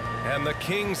 And the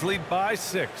Kings lead by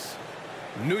 6.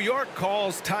 New York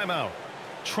calls timeout.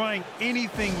 Trying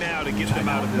anything now to get them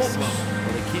out of this slump.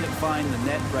 Well, they can't find the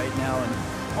net right now, and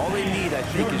all they need, I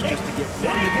think, is just to get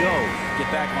one to go,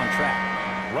 get back on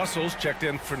track. Russell's checked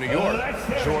in for New York.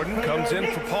 Jordan comes in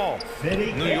for Paul.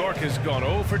 New York has gone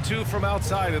 0 for 2 from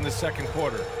outside in the second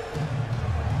quarter.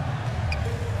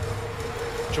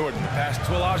 Jordan, pass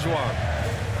to Olajuwon.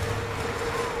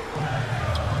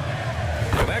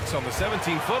 Connects on the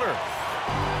 17-footer.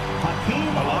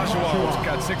 Olajuwon's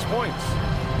got 6 points.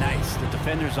 Nice. The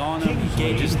defender's on him. He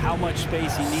gauges how much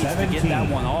space he needs to get that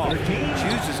one off.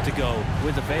 Chooses to go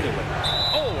with the fadeaway.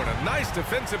 Oh, what a nice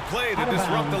defensive play to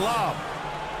disrupt the lob.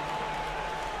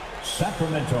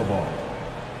 Sacramento ball.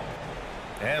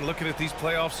 And looking at these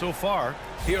playoffs so far,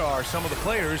 here are some of the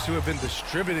players who have been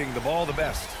distributing the ball the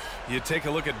best. You take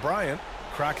a look at Bryant,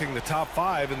 cracking the top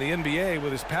 5 in the NBA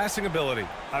with his passing ability.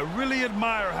 I really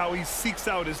admire how he seeks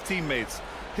out his teammates.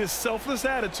 His selfless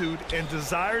attitude and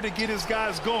desire to get his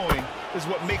guys going is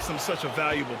what makes him such a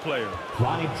valuable player.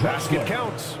 Basket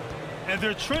counts. And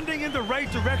they're trending in the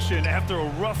right direction after a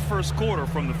rough first quarter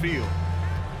from the field.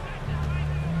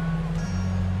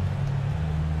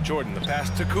 Jordan, the pass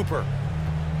to Cooper.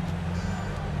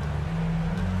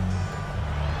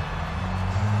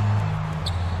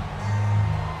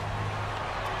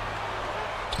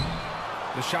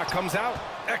 The shot comes out.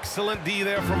 Excellent D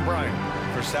there from Bryant.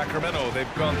 For Sacramento,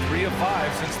 they've gone 3 of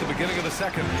 5 since the beginning of the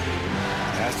second.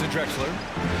 Pass to Drexler.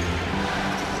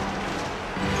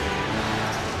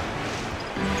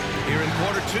 Here in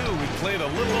quarter 2, we've played a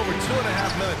little over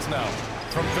 2.5 minutes now.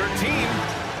 From 13,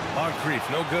 Moncrief,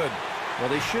 no good. Well,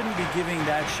 they shouldn't be giving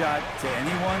that shot to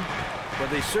anyone, but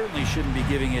they certainly shouldn't be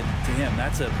giving it to him.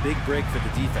 That's a big break for the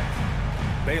defense.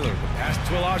 Baylor, the pass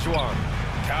to Olajuwon.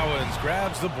 Cowens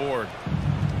grabs the board.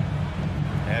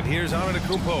 And here's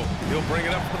Antetokounmpo. He'll bring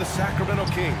it up for the Sacramento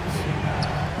Kings.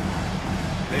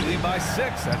 They lead by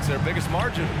 6. That's their biggest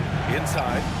margin.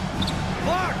 Inside.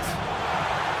 Blocked!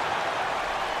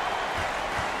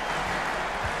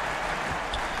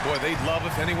 Boy, they'd love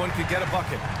if anyone could get a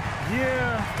bucket.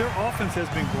 Yeah, their offense has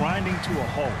been grinding to a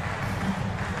halt.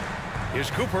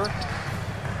 Here's Cooper.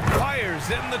 Fires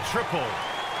in the triple.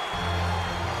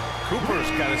 Cooper's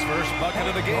got his first bucket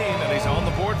of the game, and he's on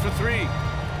the board for 3.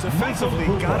 Defensively,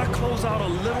 gotta close out a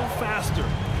little faster.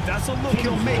 That's a look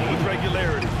he'll make with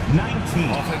regularity. 19.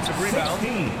 Offensive rebound.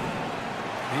 16.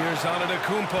 Here's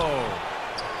Antetokounmpo.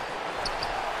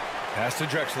 Pass to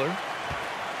Drexler.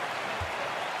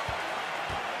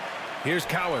 Here's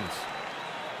Cowens.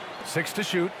 6 to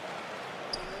shoot.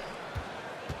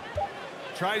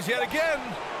 Tries yet again.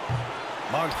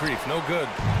 Moncrief, no good.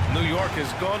 New York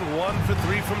has gone 1 for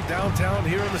 3 from downtown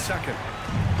here in the second.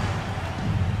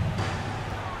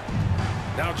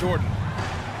 Now Jordan.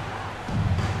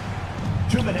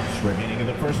 2 minutes remaining in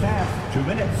the first half. 2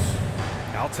 minutes.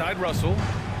 Outside Russell.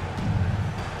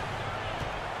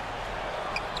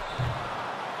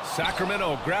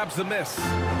 Sacramento grabs the miss.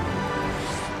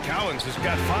 Cowens has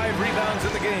got 5 rebounds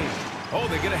in the game. Oh,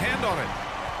 they get a hand on it.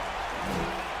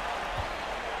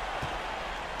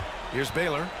 Here's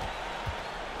Baylor.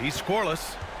 He's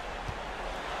scoreless.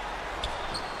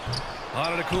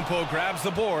 Antetokounmpo grabs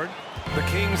the board. The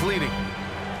Kings leading.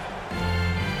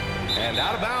 And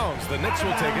out of bounds. The Knicks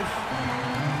will take it.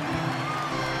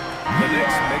 The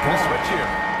Knicks making a switch here.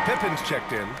 Pippen's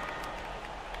checked in.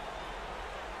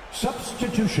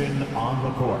 Substitution on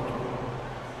the court.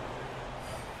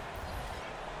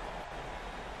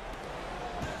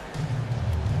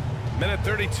 Minute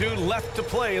 32 left to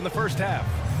play in the first half.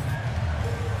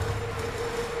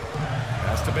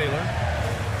 Pass to Baylor.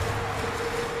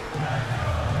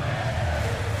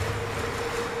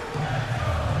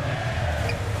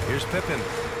 Here's Pippen.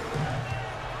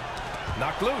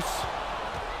 Knocked loose.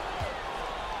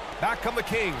 Back come the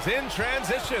Kings in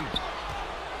transition.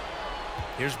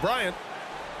 Here's Bryant.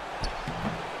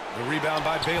 The rebound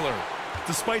by Baylor.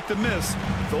 Despite the miss,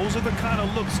 Those are the kind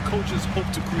of looks coaches hope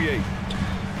to create.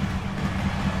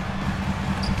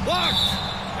 Blocked!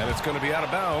 And it's going to be out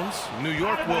of bounds. New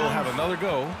York will have another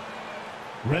go.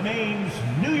 Remains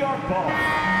New York ball.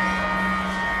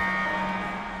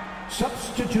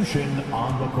 Substitution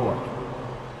on the court.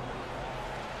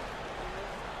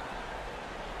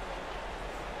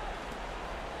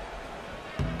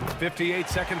 58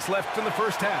 seconds left in the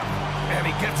first half. And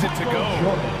he gets it to go.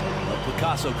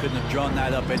 Picasso couldn't have drawn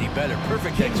that up any better.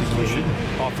 Perfect execution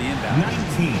off the inbound.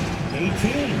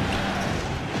 19-18.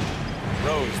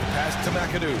 Rose, the pass to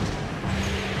McAdoo.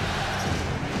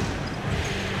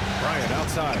 Bryant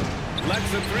outside. Lets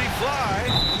the three fly.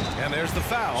 And there's the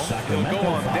foul. He'll go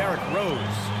on Derrick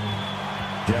Rose.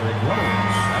 Derrick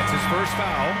Rose. That's his first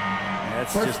foul.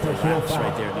 That's just the laughs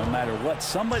right there. No matter what,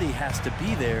 somebody has to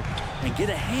be there and get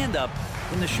a hand up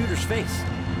in the shooter's face.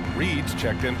 Reed's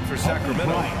checked in for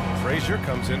Sacramento. Frazier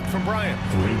comes in from Bryant.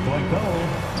 3-point goal.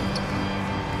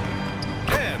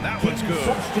 And that one's good.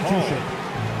 Substitution.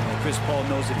 Chris Paul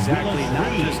knows exactly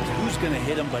not just who's going to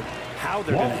hit him, but how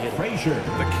they're going to hit him. Frazier.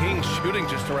 The Kings shooting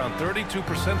just around 32%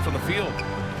 from the field.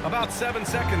 About 7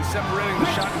 seconds separating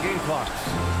the shot and game clocks.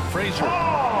 Frazier.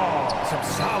 Some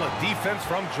solid defense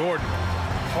from Jordan.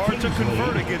 Hard to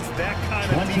convert against that kind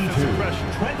of defensive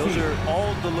pressure. Those are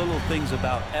all the little things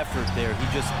about effort there. He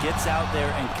just gets out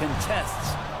there and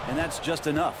contests, and that's just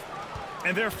enough.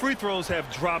 And their free throws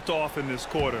have dropped off in this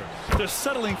quarter. They're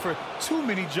settling for too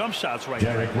many jump shots right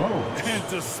now. And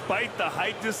despite the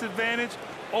height disadvantage,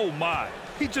 oh my,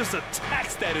 he just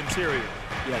attacks that interior.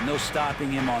 Yeah, no stopping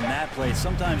him on that play.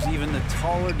 Sometimes even the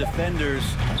taller defenders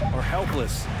are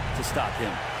helpless to stop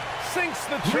him. Sinks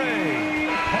the tray.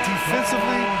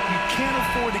 Defensively, you can't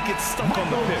afford to get stuck on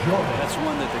the pick. That's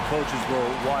one that the coaches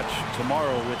will watch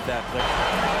tomorrow with that play.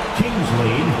 Kings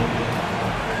lead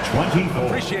 24.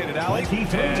 Appreciate it, Allie.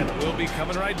 And we'll be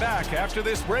coming right back after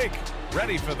this break.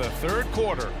 Ready for the third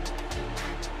quarter.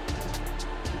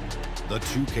 The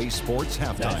 2K Sports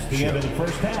Halftime That's the Show. end of the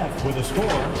first half with a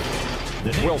score.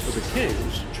 Well, for the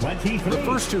Kings, 23. the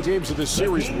first two games of this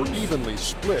series were evenly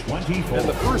split, 24. and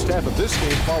the first half of this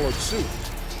game followed suit.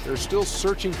 They're still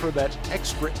searching for that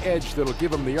extra edge that'll give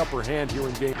them the upper hand here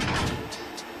in game.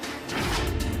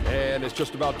 And it's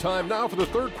just about time now for the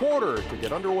third quarter to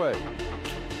get underway.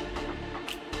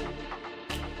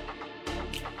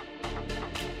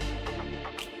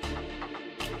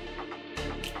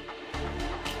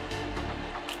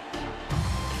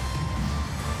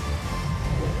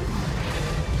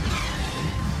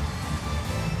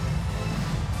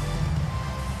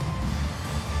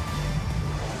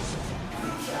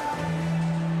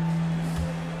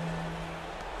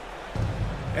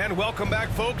 And welcome back,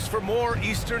 folks, for more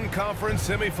Eastern Conference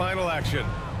semifinal action.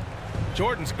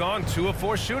 Jordan's gone 2 of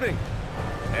 4 shooting.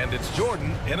 And it's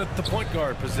Jordan in at the point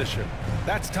guard position.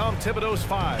 That's Tom Thibodeau's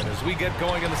 5 as we get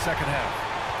going in the second half.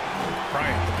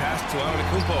 Bryant, the pass to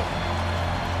Antetokounmpo.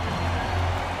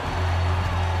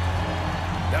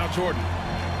 Now Jordan.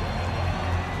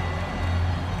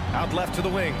 Out left to the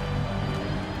wing.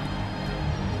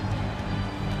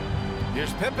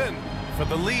 Here's Pippen for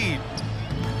the lead.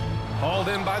 Hauled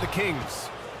in by the Kings.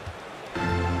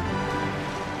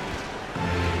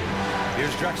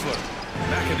 Here's Drexler.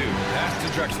 McAdoo. Pass to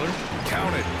Drexler.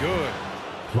 Counted. Good.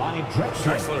 Clyde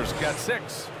Drexler. Drexler's got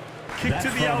 6. Kick to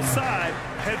the outside.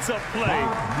 Heads up play.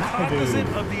 Cognizant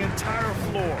of the entire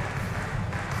floor.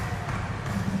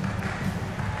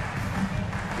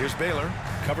 Here's Baylor.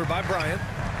 Covered by Bryant.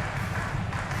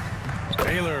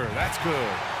 Baylor. That's good.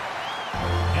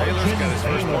 Baylor's got his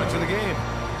first points of the game.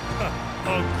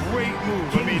 A great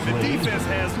move. I mean, the defense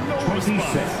has no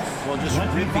response. Well, just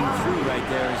ripping through right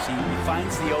there as he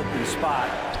finds the open spot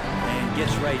and gets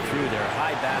right through there.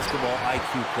 High basketball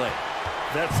IQ play.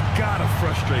 That's got to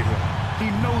frustrate him.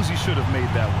 He knows he should have made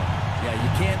that one. Yeah,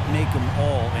 you can't make them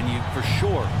all, and you for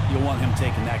sure you'll want him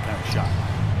taking that kind of shot.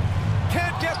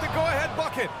 Can't get the go-ahead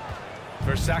bucket.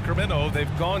 For Sacramento,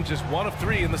 they've gone just 1 of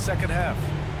 3 in the second half.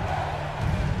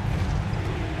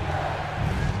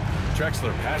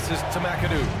 Drexler passes to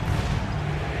McAdoo.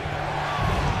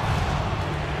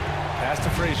 Pass to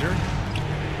Frazier.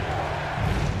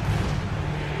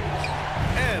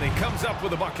 And he comes up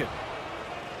with a bucket.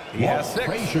 He has 6.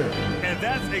 Frazier. And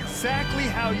that's exactly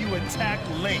how you attack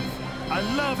length. I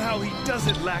love how he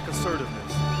doesn't lack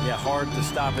assertiveness. Yeah, hard to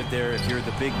stop it there if you're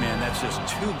the big man. That's just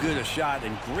too good a shot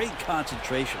and great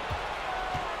concentration.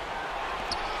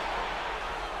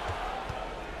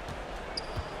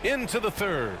 Into the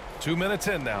third. 2 minutes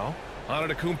in now.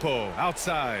 Antetokounmpo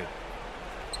outside.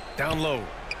 Down low.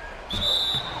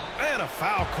 And a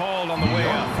foul called on the way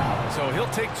out. So he'll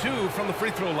take 2 from the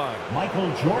free throw line.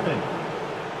 Michael Jordan.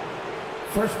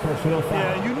 First personal foul.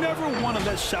 Yeah, you never want to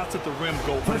let shots at the rim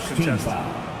go First team uncontested.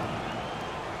 foul.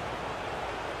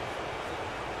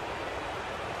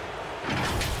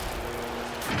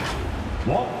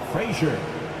 Walt Frazier.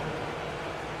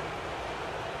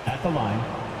 At the line,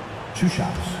 2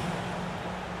 shots.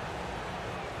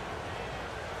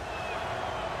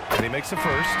 And he makes a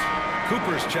first.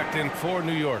 Cooper's checked in for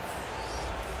New York.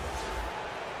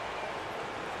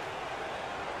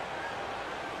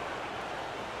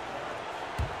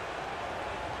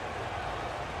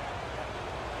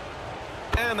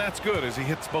 And that's good as he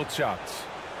hits both shots.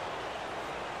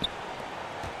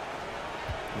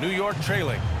 New York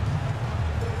trailing.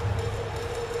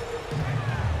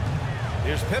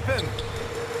 Here's Pippen.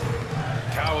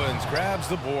 Cowens grabs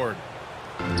the board.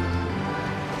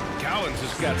 Cowens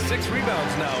has got 6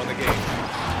 rebounds now in the game.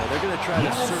 Well, they're going to try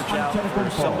to search out for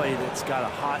somebody that's got a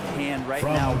hot hand right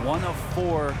now. 1 of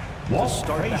 4 to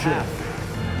start the half.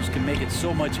 Just can make it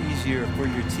so much easier for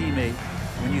your teammate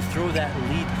when you throw that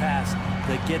lead pass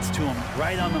that gets to him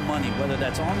right on the money, whether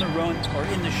that's on the run or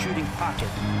in the shooting pocket.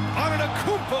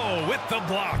 Antetokounmpo with the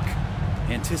block.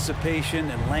 Anticipation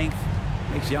and length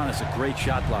makes Giannis a great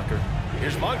shot blocker.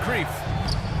 Here's Moncrief.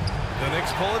 The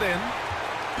Knicks pull it in.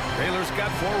 Baylor's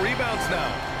got 4 rebounds now.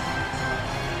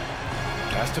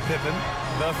 Pass to Pippen.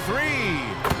 The 3.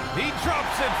 He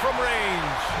drops it from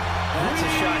range. That's a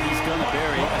shot he's going to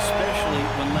bury, especially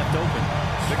when left open.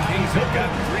 The Kings have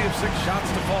gotten 3 of 6 shots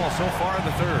to fall so far in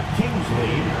the third. Kings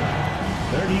lead,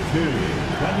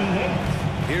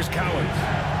 32-28. Here's Cowens.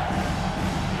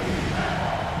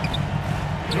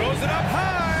 Throws it up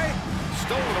high.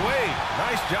 Stolen away.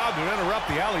 Nice job to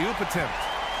interrupt the alley-oop attempt.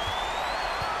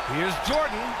 Here's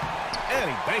Jordan.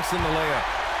 And he banks in the layup.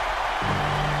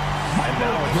 And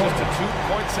now it's just a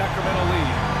 2-point Sacramento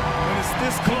lead. When it's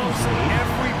this close,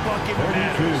 every bucket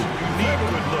matters. You need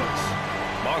good looks.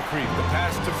 Moncrief, the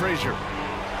pass to Frazier.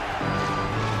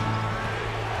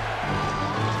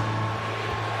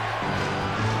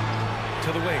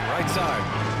 To the wing, right side.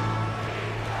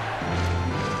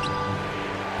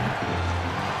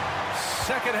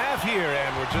 Second half here,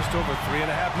 and we're just over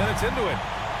 3.5 minutes into it.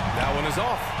 That one is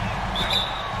off.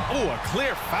 Oh, a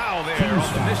clear foul there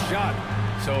on the missed shot.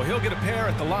 So he'll get a pair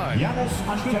at the line. Giannis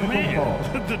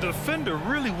Antetokounmpo. The defender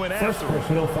really went First after him.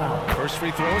 personal foul. First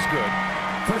free throw is good.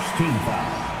 First team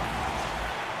foul.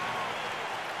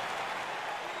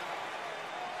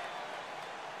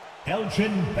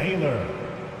 Elgin Baylor.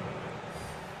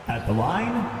 At the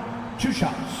line, 2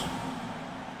 shots.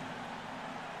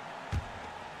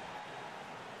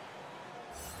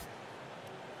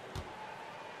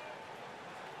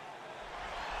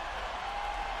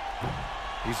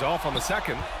 He's off on the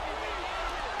second.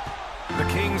 The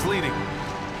Kings leading.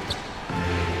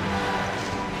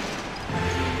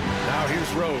 Now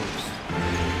here's Rose.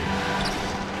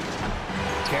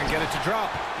 Can't get it to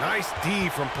drop. Nice D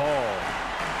from Paul.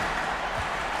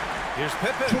 Here's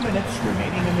Pippen. 2 minutes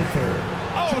remaining in the third.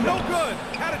 Oh, no good.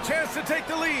 Had a chance to take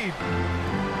the lead.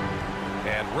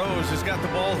 And Rose has got the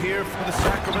ball here for the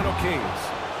Sacramento Kings.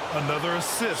 Another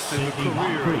assist in the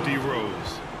career of D.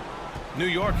 Rose. New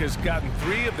York has gotten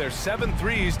 3 of their 7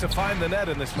 threes to find the net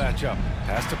in this matchup.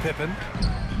 Pass to Pippen.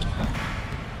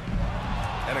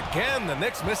 And again, the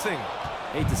Knicks missing.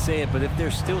 Hate to say it, but if they're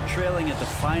still trailing at the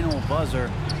final buzzer,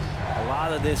 a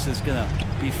lot of this is going to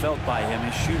be felt by him.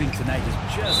 His shooting tonight has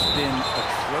just been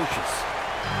atrocious.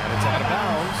 And it's out of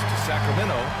bounds to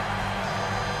Sacramento.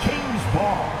 Kings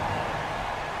ball.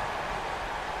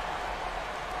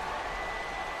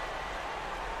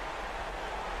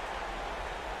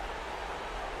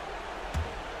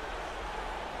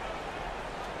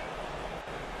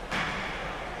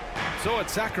 So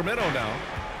it's Sacramento now.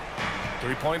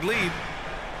 3-point lead.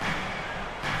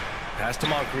 Pass to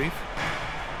Moncrief.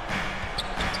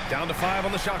 Down to 5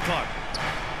 on the shot clock.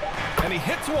 And he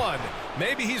hits one.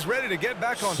 Maybe he's ready to get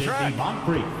back on track.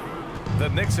 Moncrief. The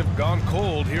Knicks have gone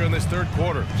cold here in this third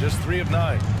quarter. Just 3 of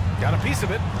 9. Got a piece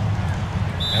of it.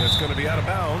 And it's going to be out of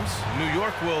bounds. New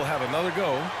York will have another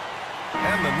go.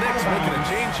 And the Knicks making a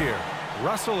change here.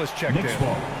 Russell is checked Knicks in.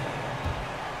 ball.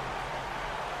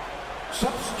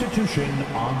 Substitution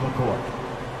on the court.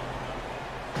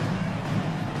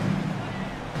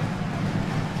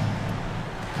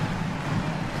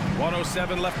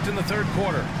 .107 left in the third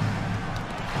quarter.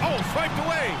 Oh, swiped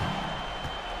away.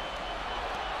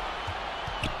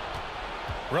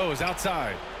 Rose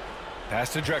outside.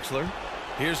 Pass to Drexler.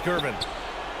 Here's Gervin.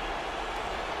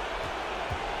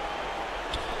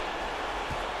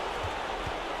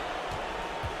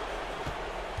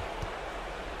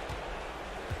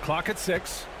 Clock at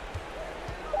 6.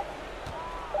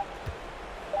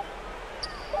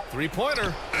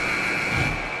 3-pointer.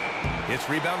 It's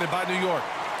rebounded by New York.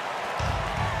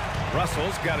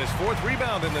 Russell's got his 4th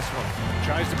rebound in this one.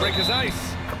 Tries to break his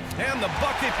ice. And the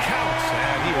bucket counts.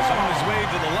 And he was on his way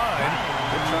to the line.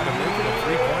 They're trying to make it a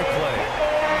 3-point play.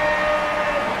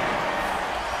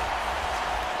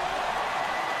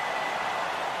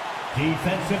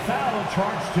 Defensive foul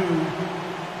charged to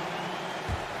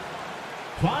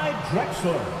Clyde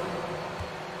Drexler.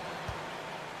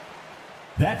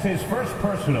 That's his first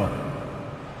personal.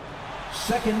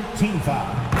 2nd team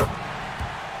foul.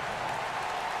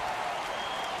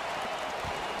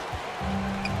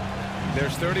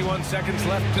 There's 31 seconds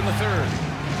left in the 3rd.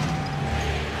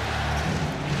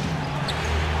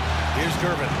 Here's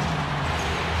Gervin.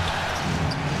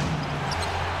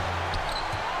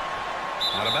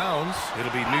 Out of bounds.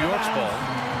 It'll be New York's ball.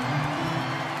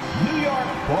 New York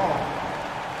ball.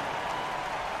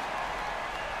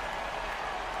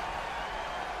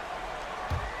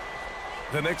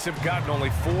 The Knicks have gotten only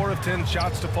 4 of 10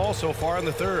 shots to fall so far in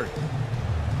the 3rd.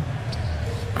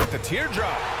 With the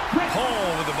teardrop.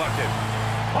 Paul with the bucket.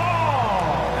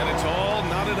 And it's all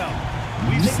knotted up.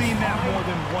 We've seen that more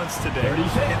than once today. An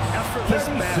effortless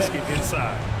basket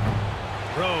inside.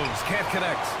 Rose can't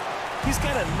connect. He's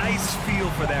got a nice feel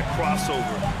for that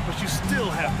crossover, but you still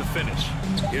have to finish.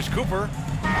 Here's Cooper.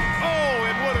 Oh,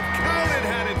 it would have counted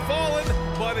had it fallen,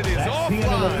 but it is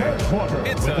offline.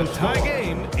 It's a tie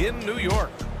game in New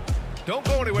York. Don't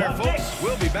go anywhere, folks.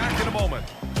 We'll be back in a moment.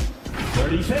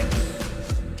 36.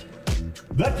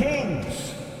 The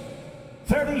Kings.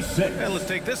 36. And let's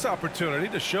take this opportunity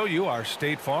to show you our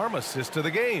State Farm assist to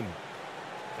the game.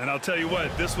 And I'll tell you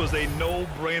what, this was a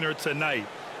no-brainer tonight.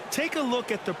 Take a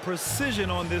look at the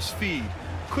precision on this feed.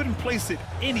 Couldn't place it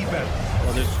any better.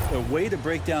 Well, there's a way to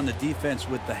break down the defense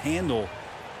with the handle,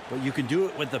 but you can do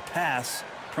it with the pass.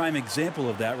 Prime example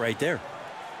of that right there.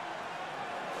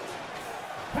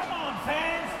 Come on,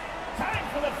 fans. Time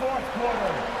for the 4th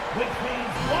quarter, which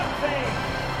means one thing.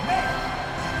 Make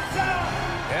some.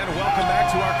 And welcome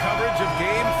back to our coverage of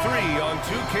Game 3 on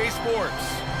 2K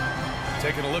Sports.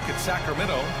 Taking a look at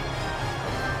Sacramento.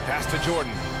 Pass to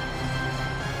Jordan.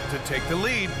 To take the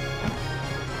lead.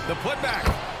 The putback.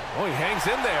 Oh, he hangs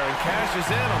in there and cashes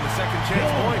in on the second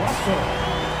chance points.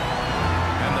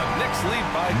 And the Knicks lead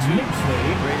by 2.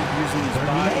 Great at using his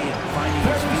body and finding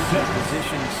his feet in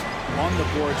positions on the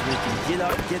boards where he can get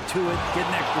up, get to it, get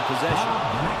an extra possession.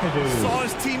 Saw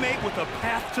his teammate with a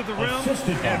path to the rim,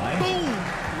 and boom,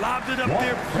 lobbed it up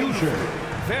there beautifully.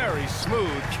 Very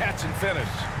smooth catch and finish.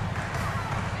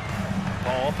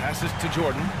 Ball passes to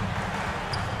Jordan.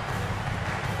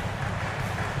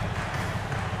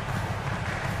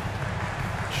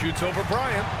 Shoots over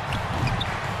Bryant.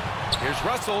 Here's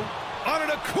Russell.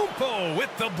 Antetokounmpo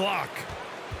with the block.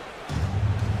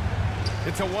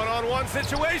 It's a one-on-one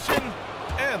situation.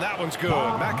 And that one's good.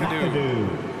 McAdoo.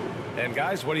 And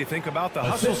guys, what do you think about the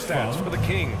hustle stats for the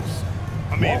Kings?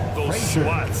 I mean, those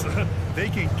swats, they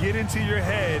can get into your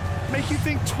head, make you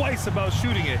think twice about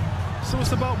shooting it. So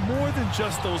it's about more than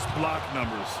just those block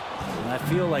numbers. And I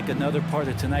feel like another part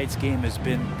of tonight's game has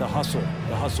been the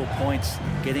hustle points,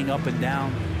 getting up and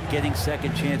down, getting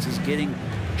second chances, getting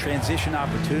transition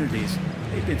opportunities.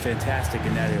 They've been fantastic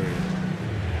in that area.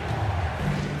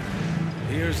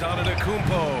 Here's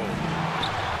Antetokounmpo.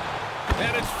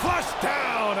 And it's flushed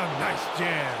down. A nice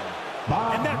jam.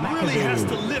 And that really has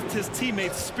to lift his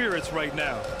teammates' spirits right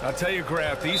now. I'll tell you,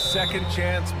 Graf, these second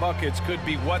chance buckets could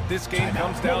be what this game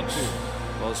comes down to.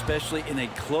 Well, especially in a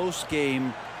close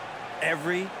game,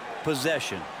 every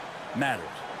possession matters.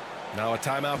 Now a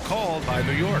timeout called by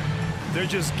New York. They're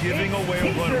just giving away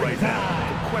a run right now.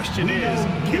 The question is,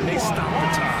 can they stop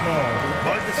the time?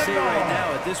 Hard to say right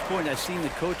now. At this point, I've seen the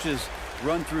coaches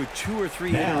run through 2 or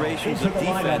 3 iterations of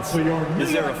defense.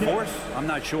 Is there a fourth? I'm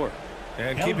not sure.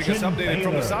 And keeping us updated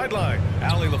from the sideline,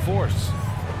 Allie LaForce.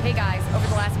 Hey guys, over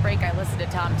the last break I listened to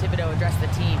Tom Thibodeau address the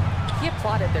team. He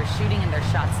applauded their shooting and their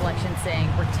shot selection, saying,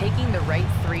 "We're taking the right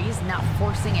threes, not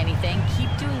forcing anything.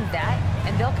 Keep doing that,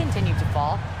 and they'll continue to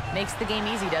fall." Makes the game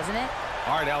easy, doesn't it?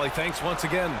 All right, Allie, thanks once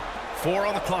again. 4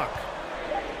 on the clock.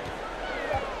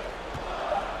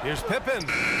 Here's Pippen.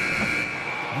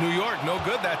 New York, no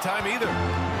good that time either.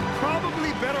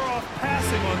 Probably better off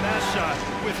passing on that shot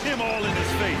with him all in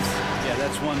his face. Yeah,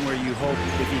 that's one where you hope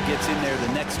if he gets in there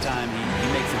the next time, he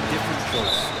makes a different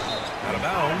choice. Out of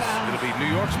bounds. It'll be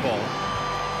New York's ball.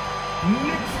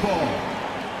 Knicks ball.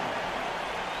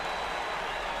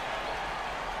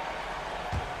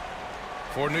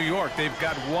 For New York, they've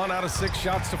got 1 out of 6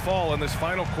 shots to fall in this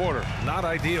final quarter. Not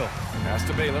ideal. Pass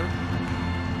to Baylor.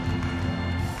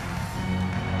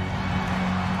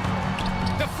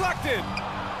 Deflected.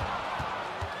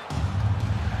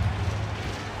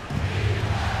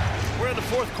 in the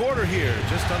fourth quarter here.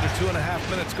 Just under 2.5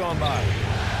 minutes gone by.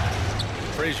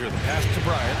 Frazier, the pass to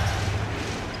Bryant.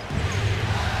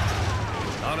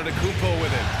 Antetokounmpo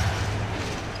with it.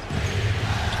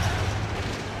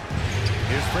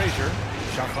 Here's Frazier.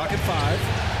 Shot clock at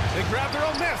 5. They grab their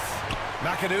own miss.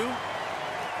 McAdoo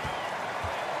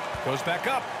goes back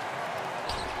up.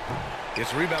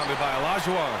 Gets rebounded by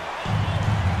Olajuwon.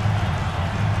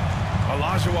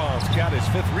 Olajuwon's got his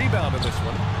 5th rebound in this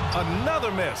one.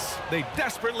 Another miss. They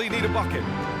desperately need a bucket.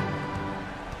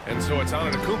 And so it's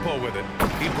Antetokounmpo with it.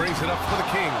 He brings it up for the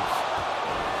Kings.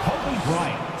 Kobe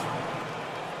Bryant.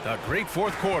 A great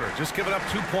fourth quarter. Just giving up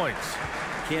 2 points.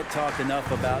 Can't talk enough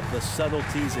about the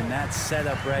subtleties in that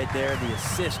setup right there. The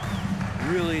assist,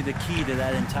 really the key to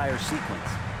that entire sequence.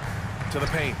 To the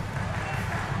paint.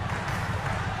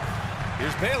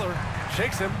 Here's Baylor.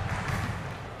 Shakes him.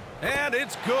 And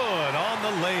it's good on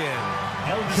the lay-in.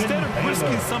 Instead of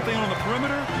risking something on the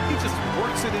perimeter, he just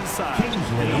works it inside.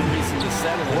 No reason to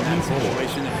settle in that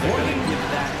situation. If they're going to give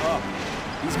that up,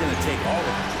 he's going to take all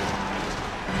of it.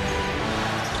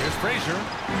 Here's Frazier.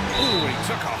 Ooh, he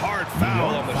took a hard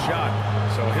foul on the shot.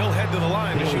 So he'll head to the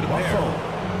line to shoot a pair.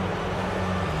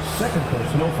 Second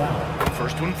personal foul.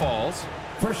 First one falls.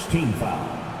 First team foul.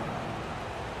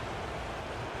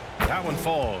 That one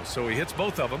falls, so he hits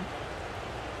both of them.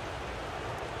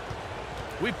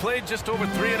 We played just over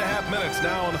 3.5 minutes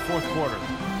now in the fourth quarter.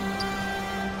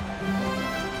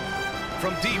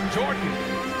 From deep, Jordan.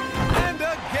 And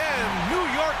again, New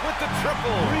York with the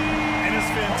triple. And his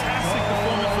fantastic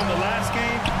performance from the last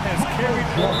game has carried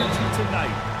over to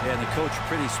tonight. Yeah, and the coach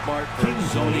pretty smart for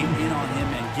zoning in on him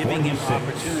and giving him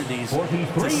opportunities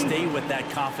to stay with that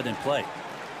confident play.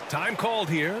 Time called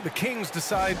here. The Kings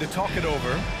decide to talk it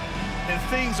over. And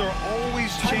things are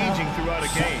always changing throughout a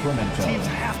game. Teams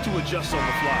have to adjust on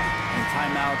the fly. And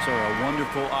timeouts are a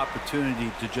wonderful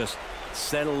opportunity to just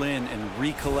settle in and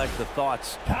recollect the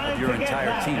thoughts of your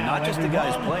entire team. Not just the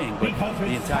guys playing, but the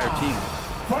entire team.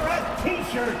 For a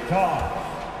t-shirt toss.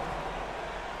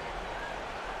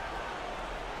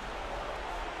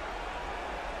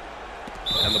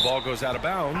 And the ball goes out of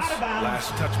bounds.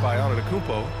 Last touch by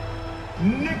Antetokounmpo.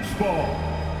 Knicks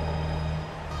ball.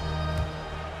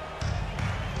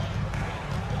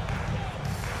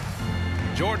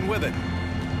 Jordan with it.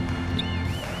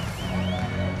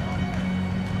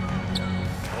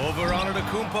 Over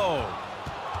Antetokounmpo.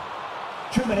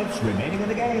 2 minutes remaining in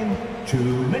the game. 2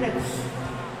 minutes.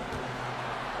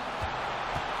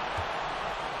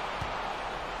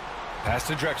 Pass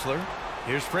to Drexler.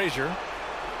 Here's Frazier.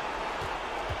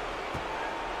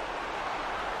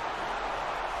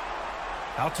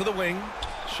 Out to the wing.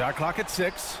 Shot clock at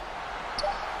 6.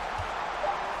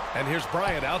 And here's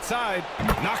Bryant outside.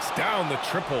 Knocks down the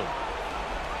triple.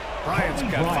 Bryant's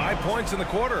got 5 points in the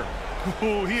quarter.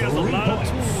 Ooh, he has a lot of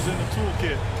tools in the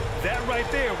toolkit. That right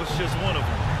there was just one of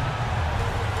them.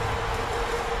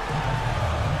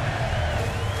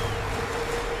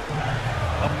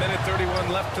 A minute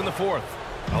 31 left in the fourth.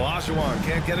 Olajuwon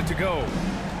can't get it to go.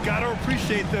 Gotta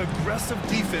appreciate the aggressive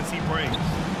defense he brings.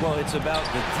 Well, it's about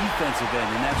the defensive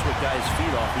end, and that's what guys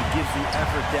feed off. He gives the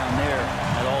effort down there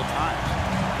at all times.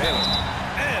 Baylor.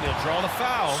 And he'll draw the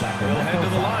foul. He'll head to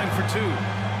the line for 2.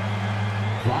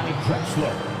 Ronnie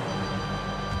Drexler.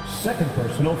 Second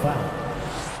personal foul.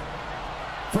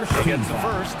 First he team gets the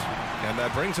foul. first, and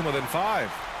that brings him within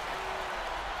 5.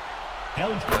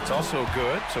 That's also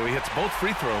good, so he hits both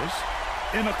free throws.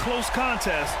 In a close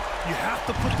contest, you have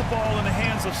to put the ball in the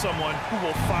hands of someone who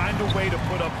will find a way to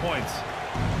put up points.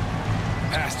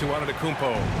 Pass to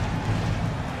Antetokounmpo.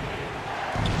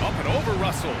 Up and over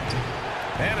Russell.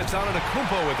 And it's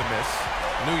Antetokounmpo with a miss.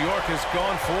 New York has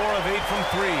gone 4 of 8 from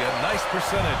 3. A nice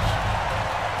percentage.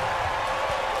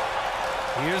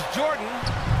 Here's Jordan.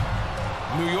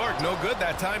 New York no good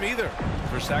that time either.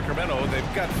 For Sacramento,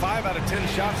 they've got 5 out of 10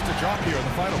 shots to drop here in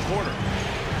the final quarter.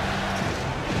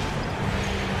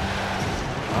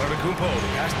 Antetokounmpo,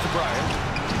 pass to Bryant.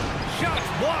 Shots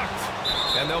blocked.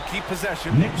 And they'll keep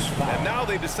possession. And now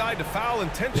they decide to foul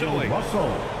intentionally. Russell.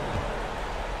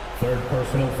 Third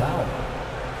personal foul.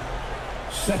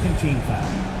 Second team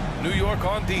foul. New York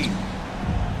on D.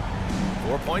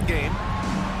 4-point game.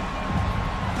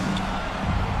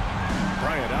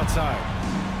 Bryant outside.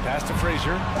 Pass to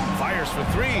Frazier. Fires for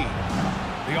 3.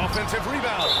 The offensive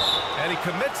rebound. And he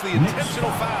commits the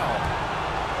intentional foul.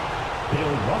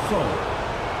 Bill Russell.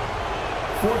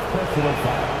 Fourth personal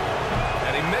foul.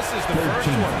 And he misses the first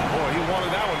one. Boy, he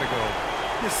wanted that one to go.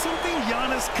 There's something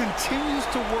Giannis continues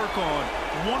to work on,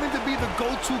 wanting to be the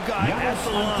go-to guy at the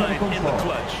line in the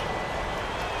clutch.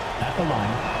 At the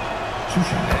line, 2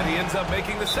 shots. And he ends up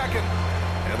making the second.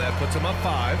 And that puts them up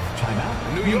 5.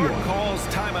 Timeout. New York calls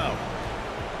timeout.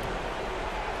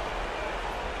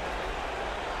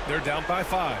 They're down by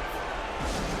 5.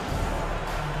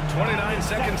 29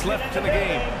 seconds left in the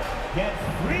game. Get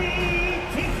 3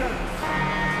 t-shirts.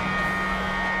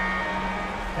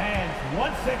 And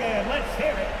once again, let's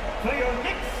hear it for your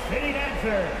Knicks City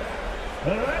Dancers.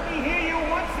 Let me hear you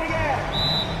once again.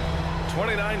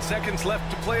 29 seconds left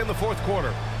to play in the fourth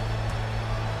quarter.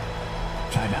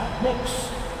 Timeout, Knicks.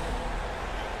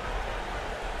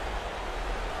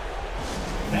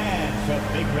 That's a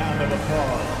big round of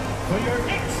applause for your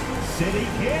Knicks City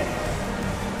kids.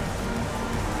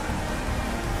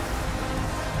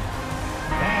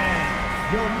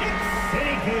 And your Knicks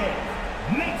City kids,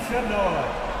 make some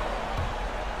noise.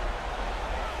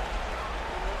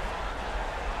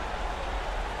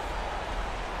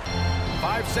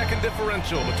 Five-second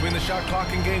differential between the shot clock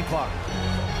and game clock.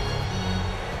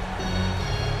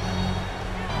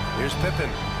 Here's Pippen.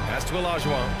 Pass to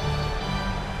Olajuwon.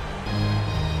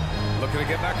 Looking to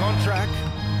get back on track.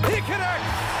 He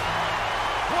connects!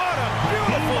 What a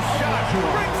beautiful shot!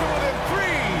 Brings it within 3!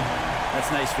 That's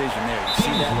nice vision there. You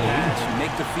see that pass, you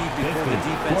make the feed before the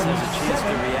defense has a chance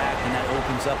to react, and that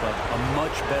opens up a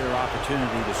much better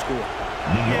opportunity to score.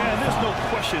 Yeah, there's no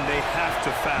question they have to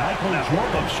foul. Now,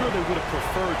 I'm sure they would have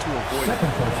preferred to avoid it.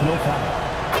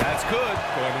 That's good.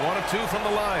 Going 1 of 2 from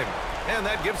the line. And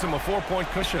that gives him a 4-point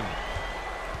cushion.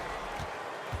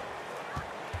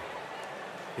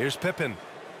 Here's Pippen.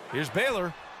 Here's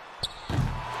Baylor.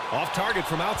 Off target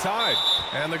from outside.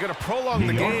 And they're going to prolong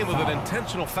the game with an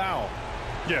intentional foul.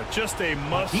 Yeah, just a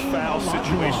must-foul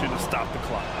situation to stop the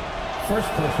clock. First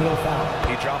personal foul.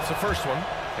 He drops the first one.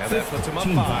 And that puts him up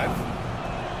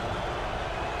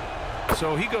 5.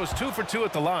 So he goes 2 for 2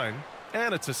 at the line.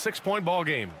 And it's a 6-point ball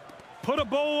game. Put a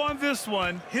bow on this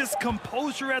one. His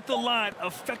composure at the line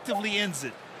effectively ends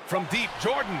it. From deep,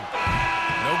 Jordan.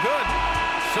 No good.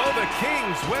 So the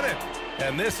Kings win it.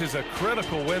 And this is a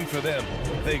critical win for them.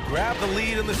 They grab the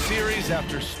lead in the series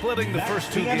after splitting the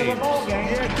first 2 games.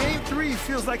 Yeah, game 3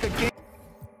 feels like a game.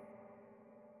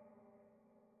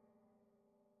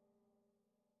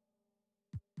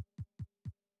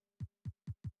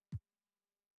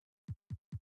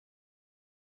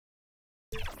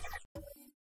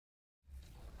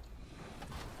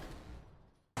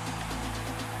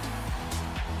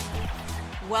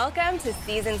 Welcome to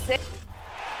Season 6.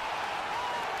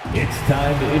 It's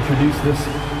time to introduce this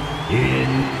in.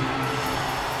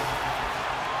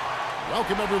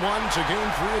 Welcome, everyone, to Game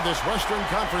 3 of this Western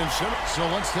Conference. So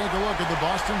let's take a look at the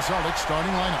Boston Celtics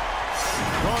starting lineup.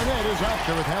 Garnett is out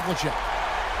there with Havlicek.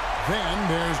 Then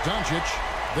there's Doncic.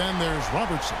 Then there's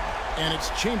Robertson. And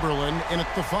it's Chamberlain in at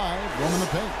the 5, roaming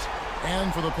the paint.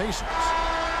 And for the Pacers,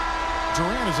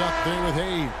 Durant is out there with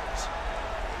Hayes.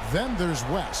 Then there's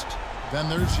West. Then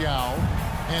there's Yao.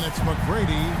 And it's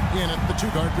McGrady in at the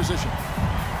 2-guard position.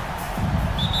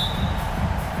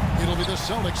 It'll be the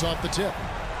Celtics off the tip.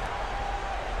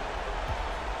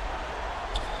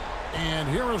 And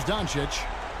here is Doncic.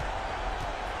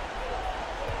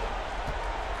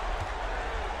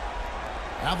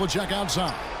 Havlicek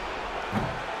outside.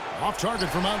 Off target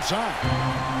from outside.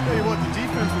 Tell you what, the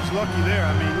defense was lucky there.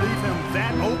 I mean, leave him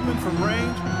that open from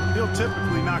range, he'll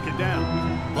typically knock it down.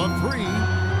 The 3.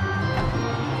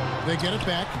 They get it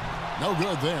back. No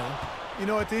good there. You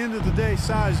know, at the end of the day,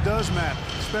 size does matter,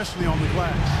 especially on the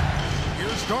glass.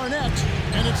 Here's Garnett,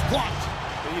 and it's blocked.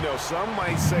 You know, some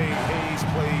might say Hayes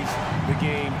plays the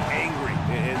game angry,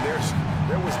 and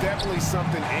there was definitely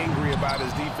something angry about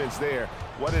his defense there.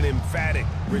 What an emphatic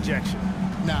rejection.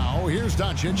 Now, here's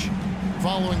Doncic,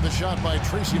 following the shot by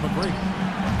Tracy McGrady.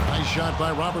 Nice shot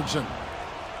by Robertson.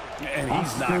 And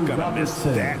he's not going to miss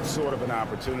that sort of an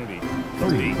opportunity.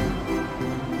 3.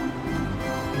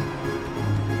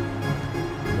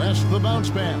 West the bounce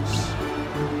pass.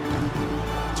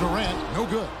 Durant, no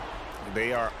good.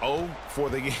 They are 0 for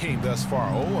the game thus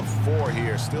far. 0 of 4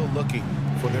 here, still looking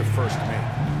for their first make.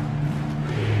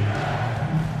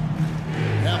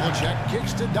 Havlicek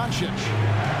kicks to Doncic.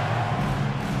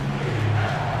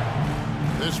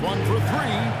 This one for 3.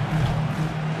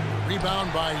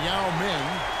 Rebound by Yao Ming.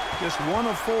 Just 1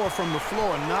 of 4 from the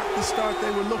floor, not the start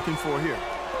they were looking for here.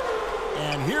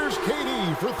 And here's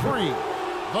KD for 3.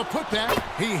 The putback,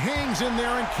 he hangs in there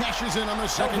and cashes in on the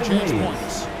second chance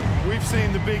points. We've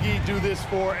seen the Big E do this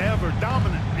forever,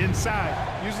 dominant inside,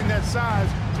 using that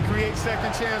size to create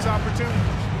second chance opportunities.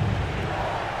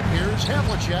 Here's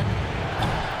Havlicek.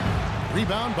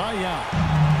 Rebound by Yao.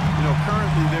 You know,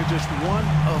 currently they're just 1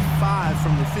 of 5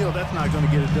 from the field. That's not going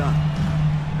to get it done.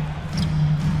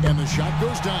 And the shot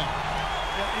goes down.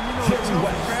 Yeah, and you know, it's no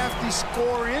crafty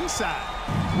score inside.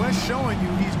 West showing you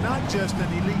he's not just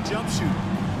an elite jump shooter.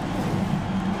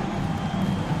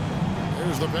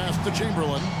 There's the pass to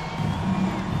Chamberlain.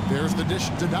 There's the dish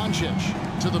to Doncic.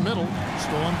 To the middle.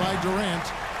 Stolen by Durant.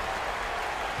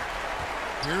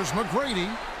 Here's McGrady.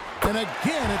 And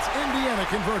again, it's Indiana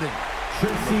converting.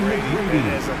 McGrady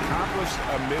has accomplished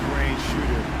a mid-range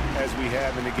shooter as we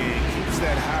have in the game. Keeps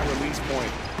that high release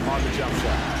point on the jump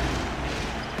shot.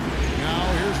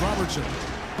 Now here's Robertson.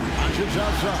 Doncic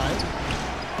outside.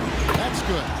 That's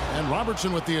good. And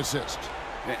Robertson with the assist.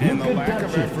 And the lack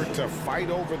of effort to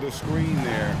fight over the screen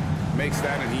there makes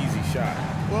that an easy shot.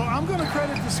 Well, I'm going to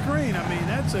credit the screen. I mean,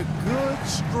 that's a good,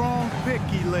 strong pick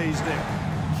he lays there.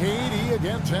 KD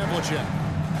against Havlicek.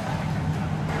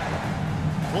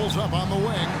 Pulls up on the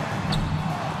wing.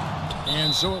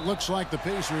 And so it looks like the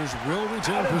Pacers will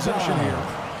retain possession here.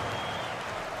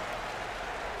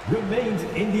 Remains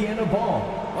Indiana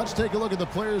ball. Let's take a look at the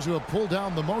players who have pulled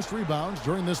down the most rebounds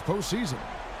during this postseason.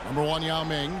 Number 1, Yao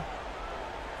Ming.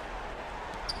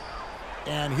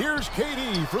 And here's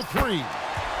KD for 3.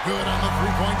 Good on the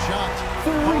three-point shot.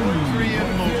 Three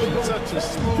in motion, such a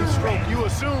smooth stroke. You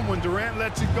assume when Durant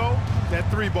lets it go, that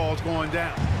three ball's going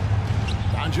down.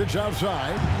 Doncic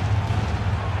outside.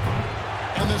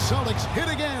 And the Celtics hit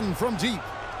again from deep.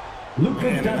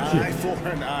 And an eye for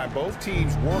an eye. Both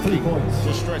teams working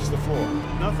to stretch the floor.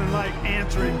 Nothing like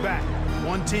answering back.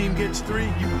 One team gets 3,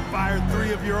 you fire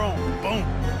 3 of your own. Boom.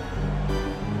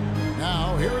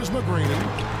 Now here is McGrady,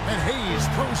 and Hayes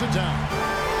throws it down.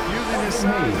 Using his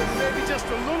size and maybe just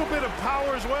a little bit of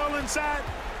power as well inside.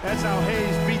 That's how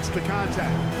Hayes beats the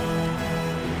contact.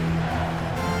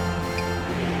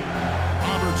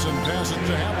 Robertson passes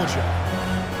to Havlicek.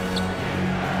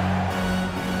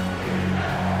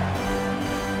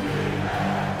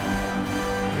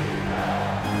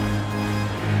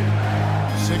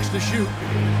 Six to shoot.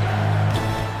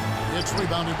 It's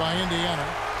rebounded by Indiana.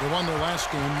 They won their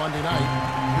last game Monday night.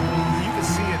 You can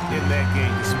see it in that game,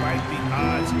 despite the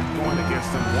odds going against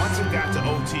them. Once it got to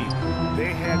OT, they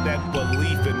had that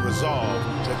belief and resolve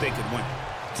that they could win.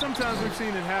 Sometimes we've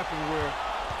seen it happen where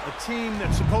a team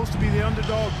that's supposed to be the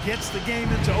underdog gets the game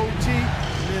into OT,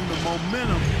 and then the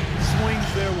momentum swings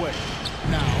their way.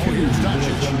 Now here's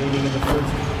Doncic.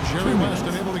 Jerry West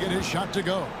unable to get his shot to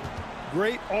go.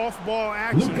 Great off-ball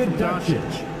action from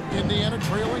Doncic. Indiana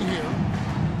trailing here.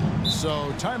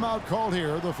 So timeout called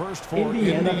here, the first for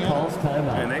Indiana calls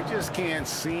timeout. And they just can't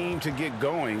seem to get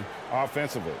going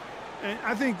offensively. And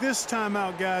I think this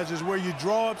timeout, guys, is where you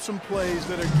draw up some plays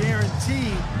that are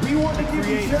guaranteed We want to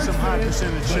create some high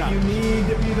percentage shots. But you need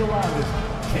to be the loudest.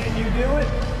 Can you do it?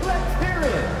 Let's hear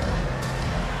it.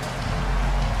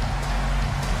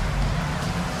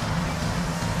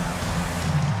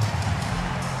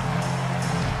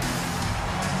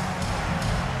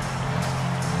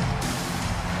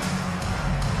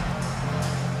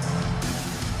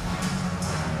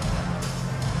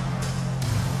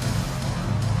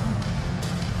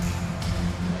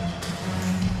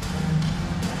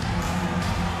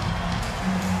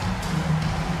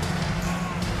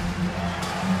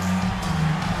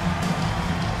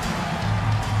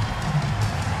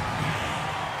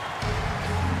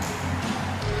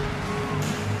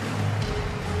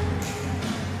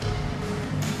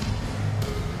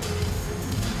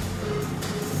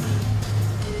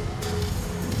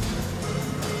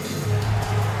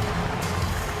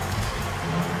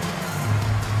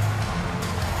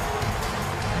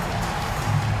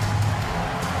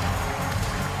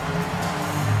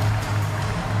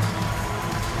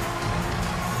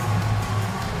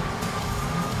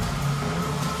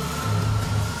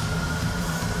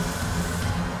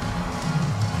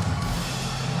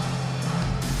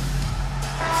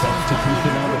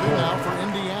 Now for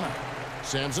Indiana.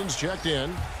 Sampson's checked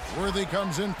in. Worthy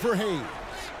comes in for Hayes.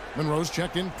 Monroe's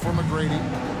checked in for McGrady.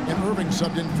 And Irving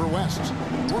subbed in for West.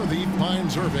 Worthy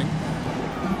finds Irving.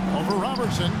 Over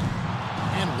Robertson.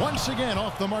 And once again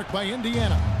off the mark by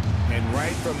Indiana. And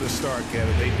right from the start,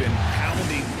 Kevin, they've been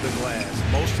pounding the glass.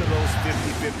 Most of those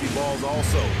 50-50 balls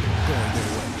also going their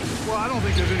way. Well, I don't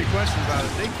think there's any question about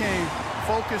it. They came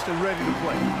focused and ready to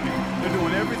play. They're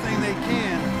doing everything they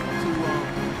can to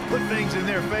put things in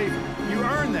their favor. You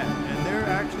earn that, and they're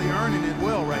actually earning it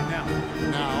well right now.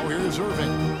 Now here's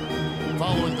Irving.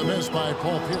 Following the miss by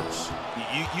Paul Pierce.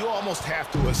 You almost have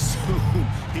to assume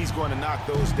he's going to knock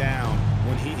those down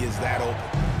when he is that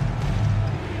open.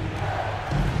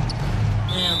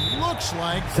 And looks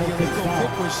like the illegal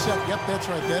kick was set. Yep, that's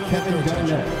right. That'll get their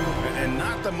attention. And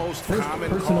not the most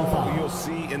common call you'll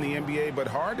see in the NBA, but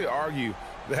hard to argue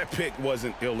that pick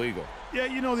wasn't illegal. Yeah,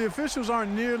 you know, the officials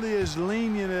aren't nearly as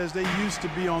lenient as they used to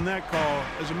be on that call.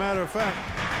 As a matter of fact,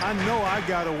 I know I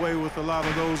got away with a lot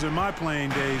of those in my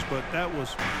playing days, but that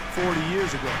was 40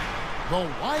 years ago. The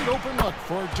wide open look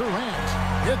for Durant.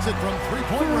 Hits it from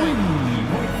three-point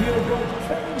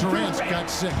range. Durant's got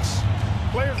 6.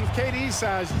 Players with KD's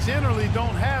size generally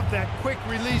don't have that quick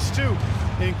release, too.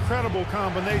 Incredible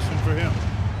combination for him.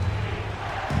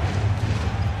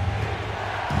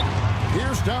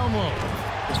 Here's down low.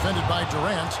 Defended by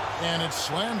Durant, and it's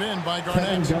slammed in by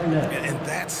Garnett. And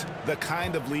that's the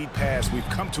kind of lead pass we've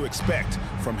come to expect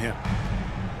from him.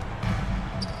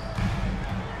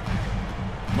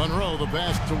 Monroe, the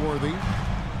pass to Worthy.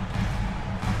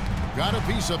 Got a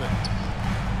piece of it.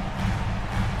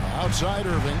 Outside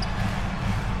Irving.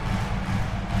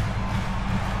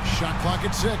 Shot clock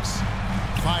at 6.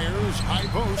 Fires, high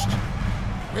post.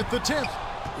 With the tip.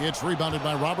 It's rebounded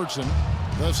by Robertson.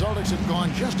 The Celtics have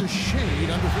gone just a shade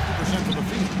under 50% from the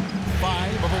field.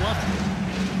 5 of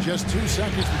 11. Just 2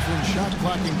 seconds between shot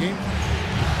clock and game.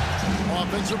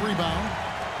 Offensive rebound.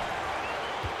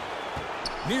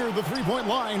 Near the three-point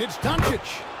line, it's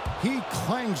Doncic. He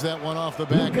clangs that one off the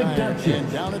back iron, and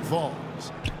down it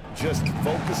falls. Just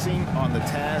focusing on the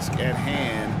task at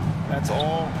hand, that's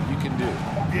all you can do.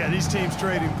 Yeah, these teams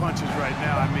trading punches right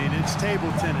now. I mean, it's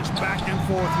table tennis. Back and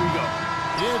forth we go.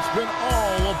 It's been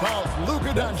all about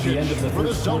Luka Doncic for the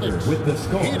Celtics. With the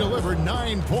score. He delivered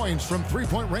 9 points from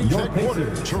three-point range that quarter.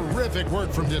 Terrific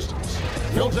work from distance.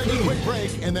 We'll take a quick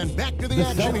break and then back to the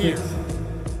action here.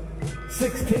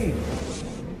 16.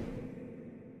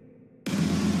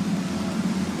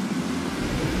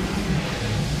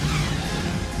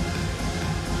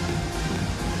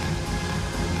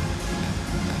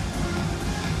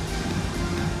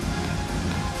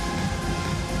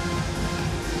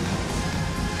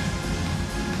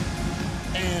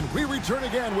 We return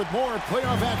again with more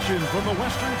playoff action from the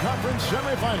Western Conference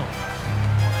semifinals.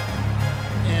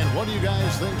 And what do you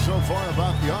guys think so far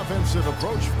about the offensive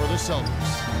approach for the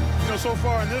Celtics? You know, so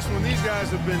far in this one, these guys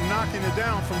have been knocking it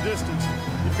down from distance.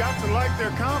 You've got to like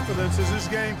their confidence as this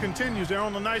game continues. They're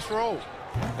on a nice roll.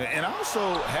 And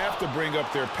also have to bring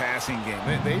up their passing game.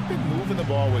 They've been moving the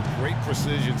ball with great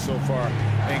precision so far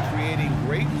and creating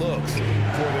great looks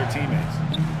for their teammates.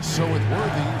 So with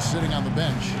Worthy sitting on the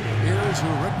bench, here's who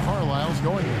Rick Carlisle's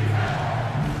going with.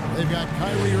 They've got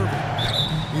Kyrie Irving.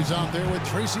 He's out there with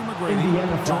Tracy McGrady.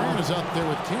 Durant is out there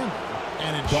with Campbell.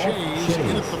 And it's Shays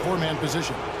in at the 4-man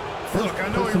position. Look, I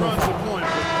know he runs the point,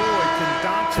 but boy, can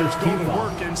Doncic go to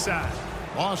work inside.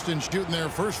 Boston shooting their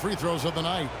first free throws of the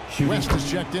night. West is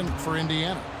checked in for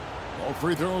Indiana. All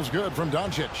free throws good from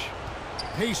Doncic.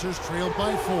 Pacers trailed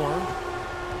by 4.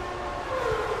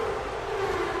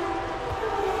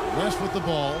 West with the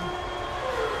ball.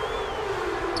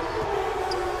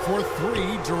 For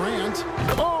 3, Durant.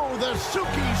 Oh, the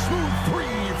silky smooth 3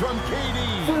 from KD.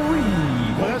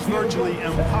 Well, that's virtually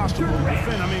impossible to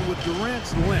defend. I mean, with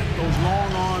Durant's length, those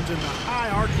long arms, and the high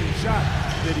arcing shot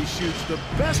that he shoots, the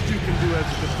best you can do as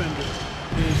a defender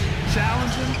is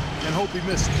challenge him and hope he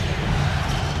misses.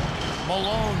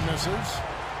 Malone misses.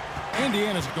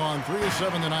 Indiana's gone 3 of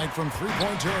 7 tonight from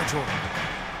three-point territory.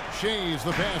 Shays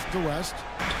the pass to West.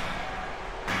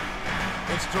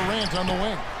 It's Durant on the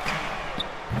wing.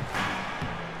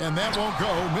 And that won't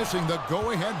go, missing the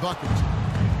go-ahead bucket.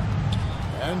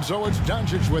 And so it's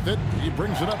Doncic with it. He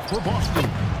brings it up for Boston.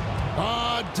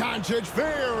 Doncic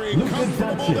very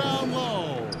comfortable down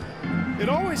low. It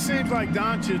always seems like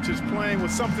Doncic is playing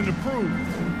with something to prove.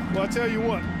 Well, I tell you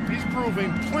what, he's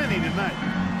proving plenty tonight.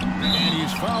 And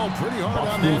he's fouled pretty hard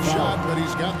on that shot, but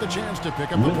he's got the chance to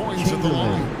pick up the points at the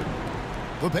line.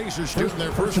 The Pacers shooting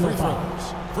their first free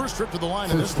throws. First trip to the line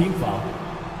in this one.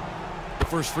 The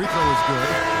first free throw is good.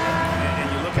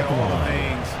 And you look at all the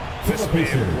things this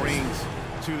man brings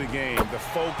to the game. The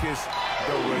focus,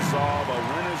 the resolve, a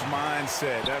winner's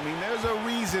mindset. I mean, there's a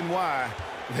reason why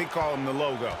they call him the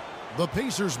logo. The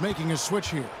Pacers making a switch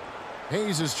here.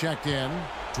 Hayes is checked in.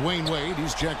 Dwayne Wade,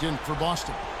 he's checked in for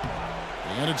Boston.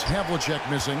 And it's Havlicek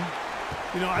missing.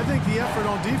 You know, I think the effort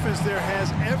on defense there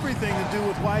has everything to do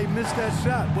with why he missed that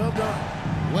shot. Well done.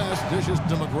 West dishes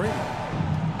to McGrady.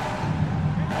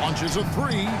 Launches a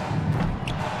 3.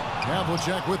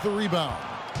 Havlicek with the rebound.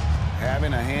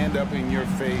 Having a hand up in your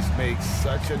face makes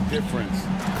such a difference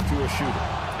to a shooter.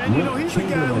 And, you know, he's a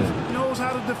guy who knows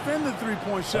how to defend the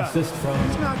three-point shot. He's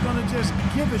not going to just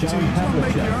give it to you. He's going to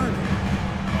make you earn it.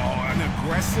 Oh, An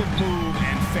aggressive move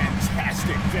and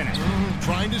fantastic finish.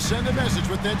 Trying to send a message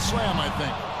with that slam, I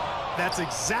think. That's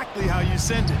exactly how you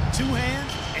send it. Two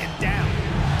hands and down.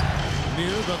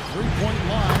 Near the three-point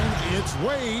line, it's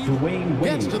Wade. Dwayne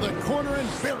Wade. Gets to the corner and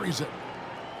buries it.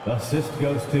 Assist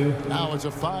goes to... Now it's a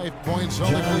 5-point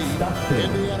Celtic lead.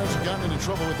 Indiana's gotten into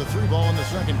trouble with the three ball in the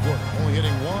second quarter, only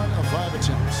hitting 1 of 5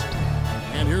 attempts.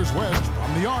 And here's West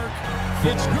from the arc.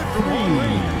 It's good from long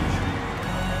range.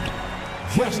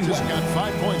 West has got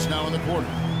 5 points now in the quarter.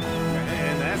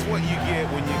 And that's what you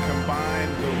get when you combine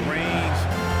the range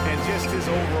and just his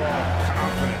overall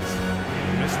confidence.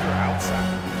 Mr.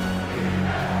 Outside.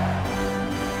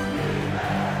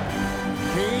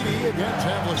 Katie against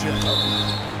Havlicek.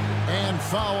 And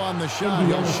foul on the shot.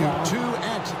 He'll shoot 2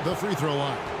 at the free throw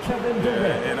line.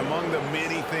 And among the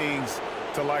many things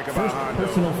to like about Hondo,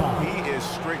 he is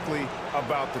strictly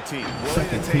about the team. Willing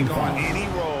to take on any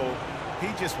role. He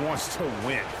just wants to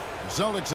win. Celtics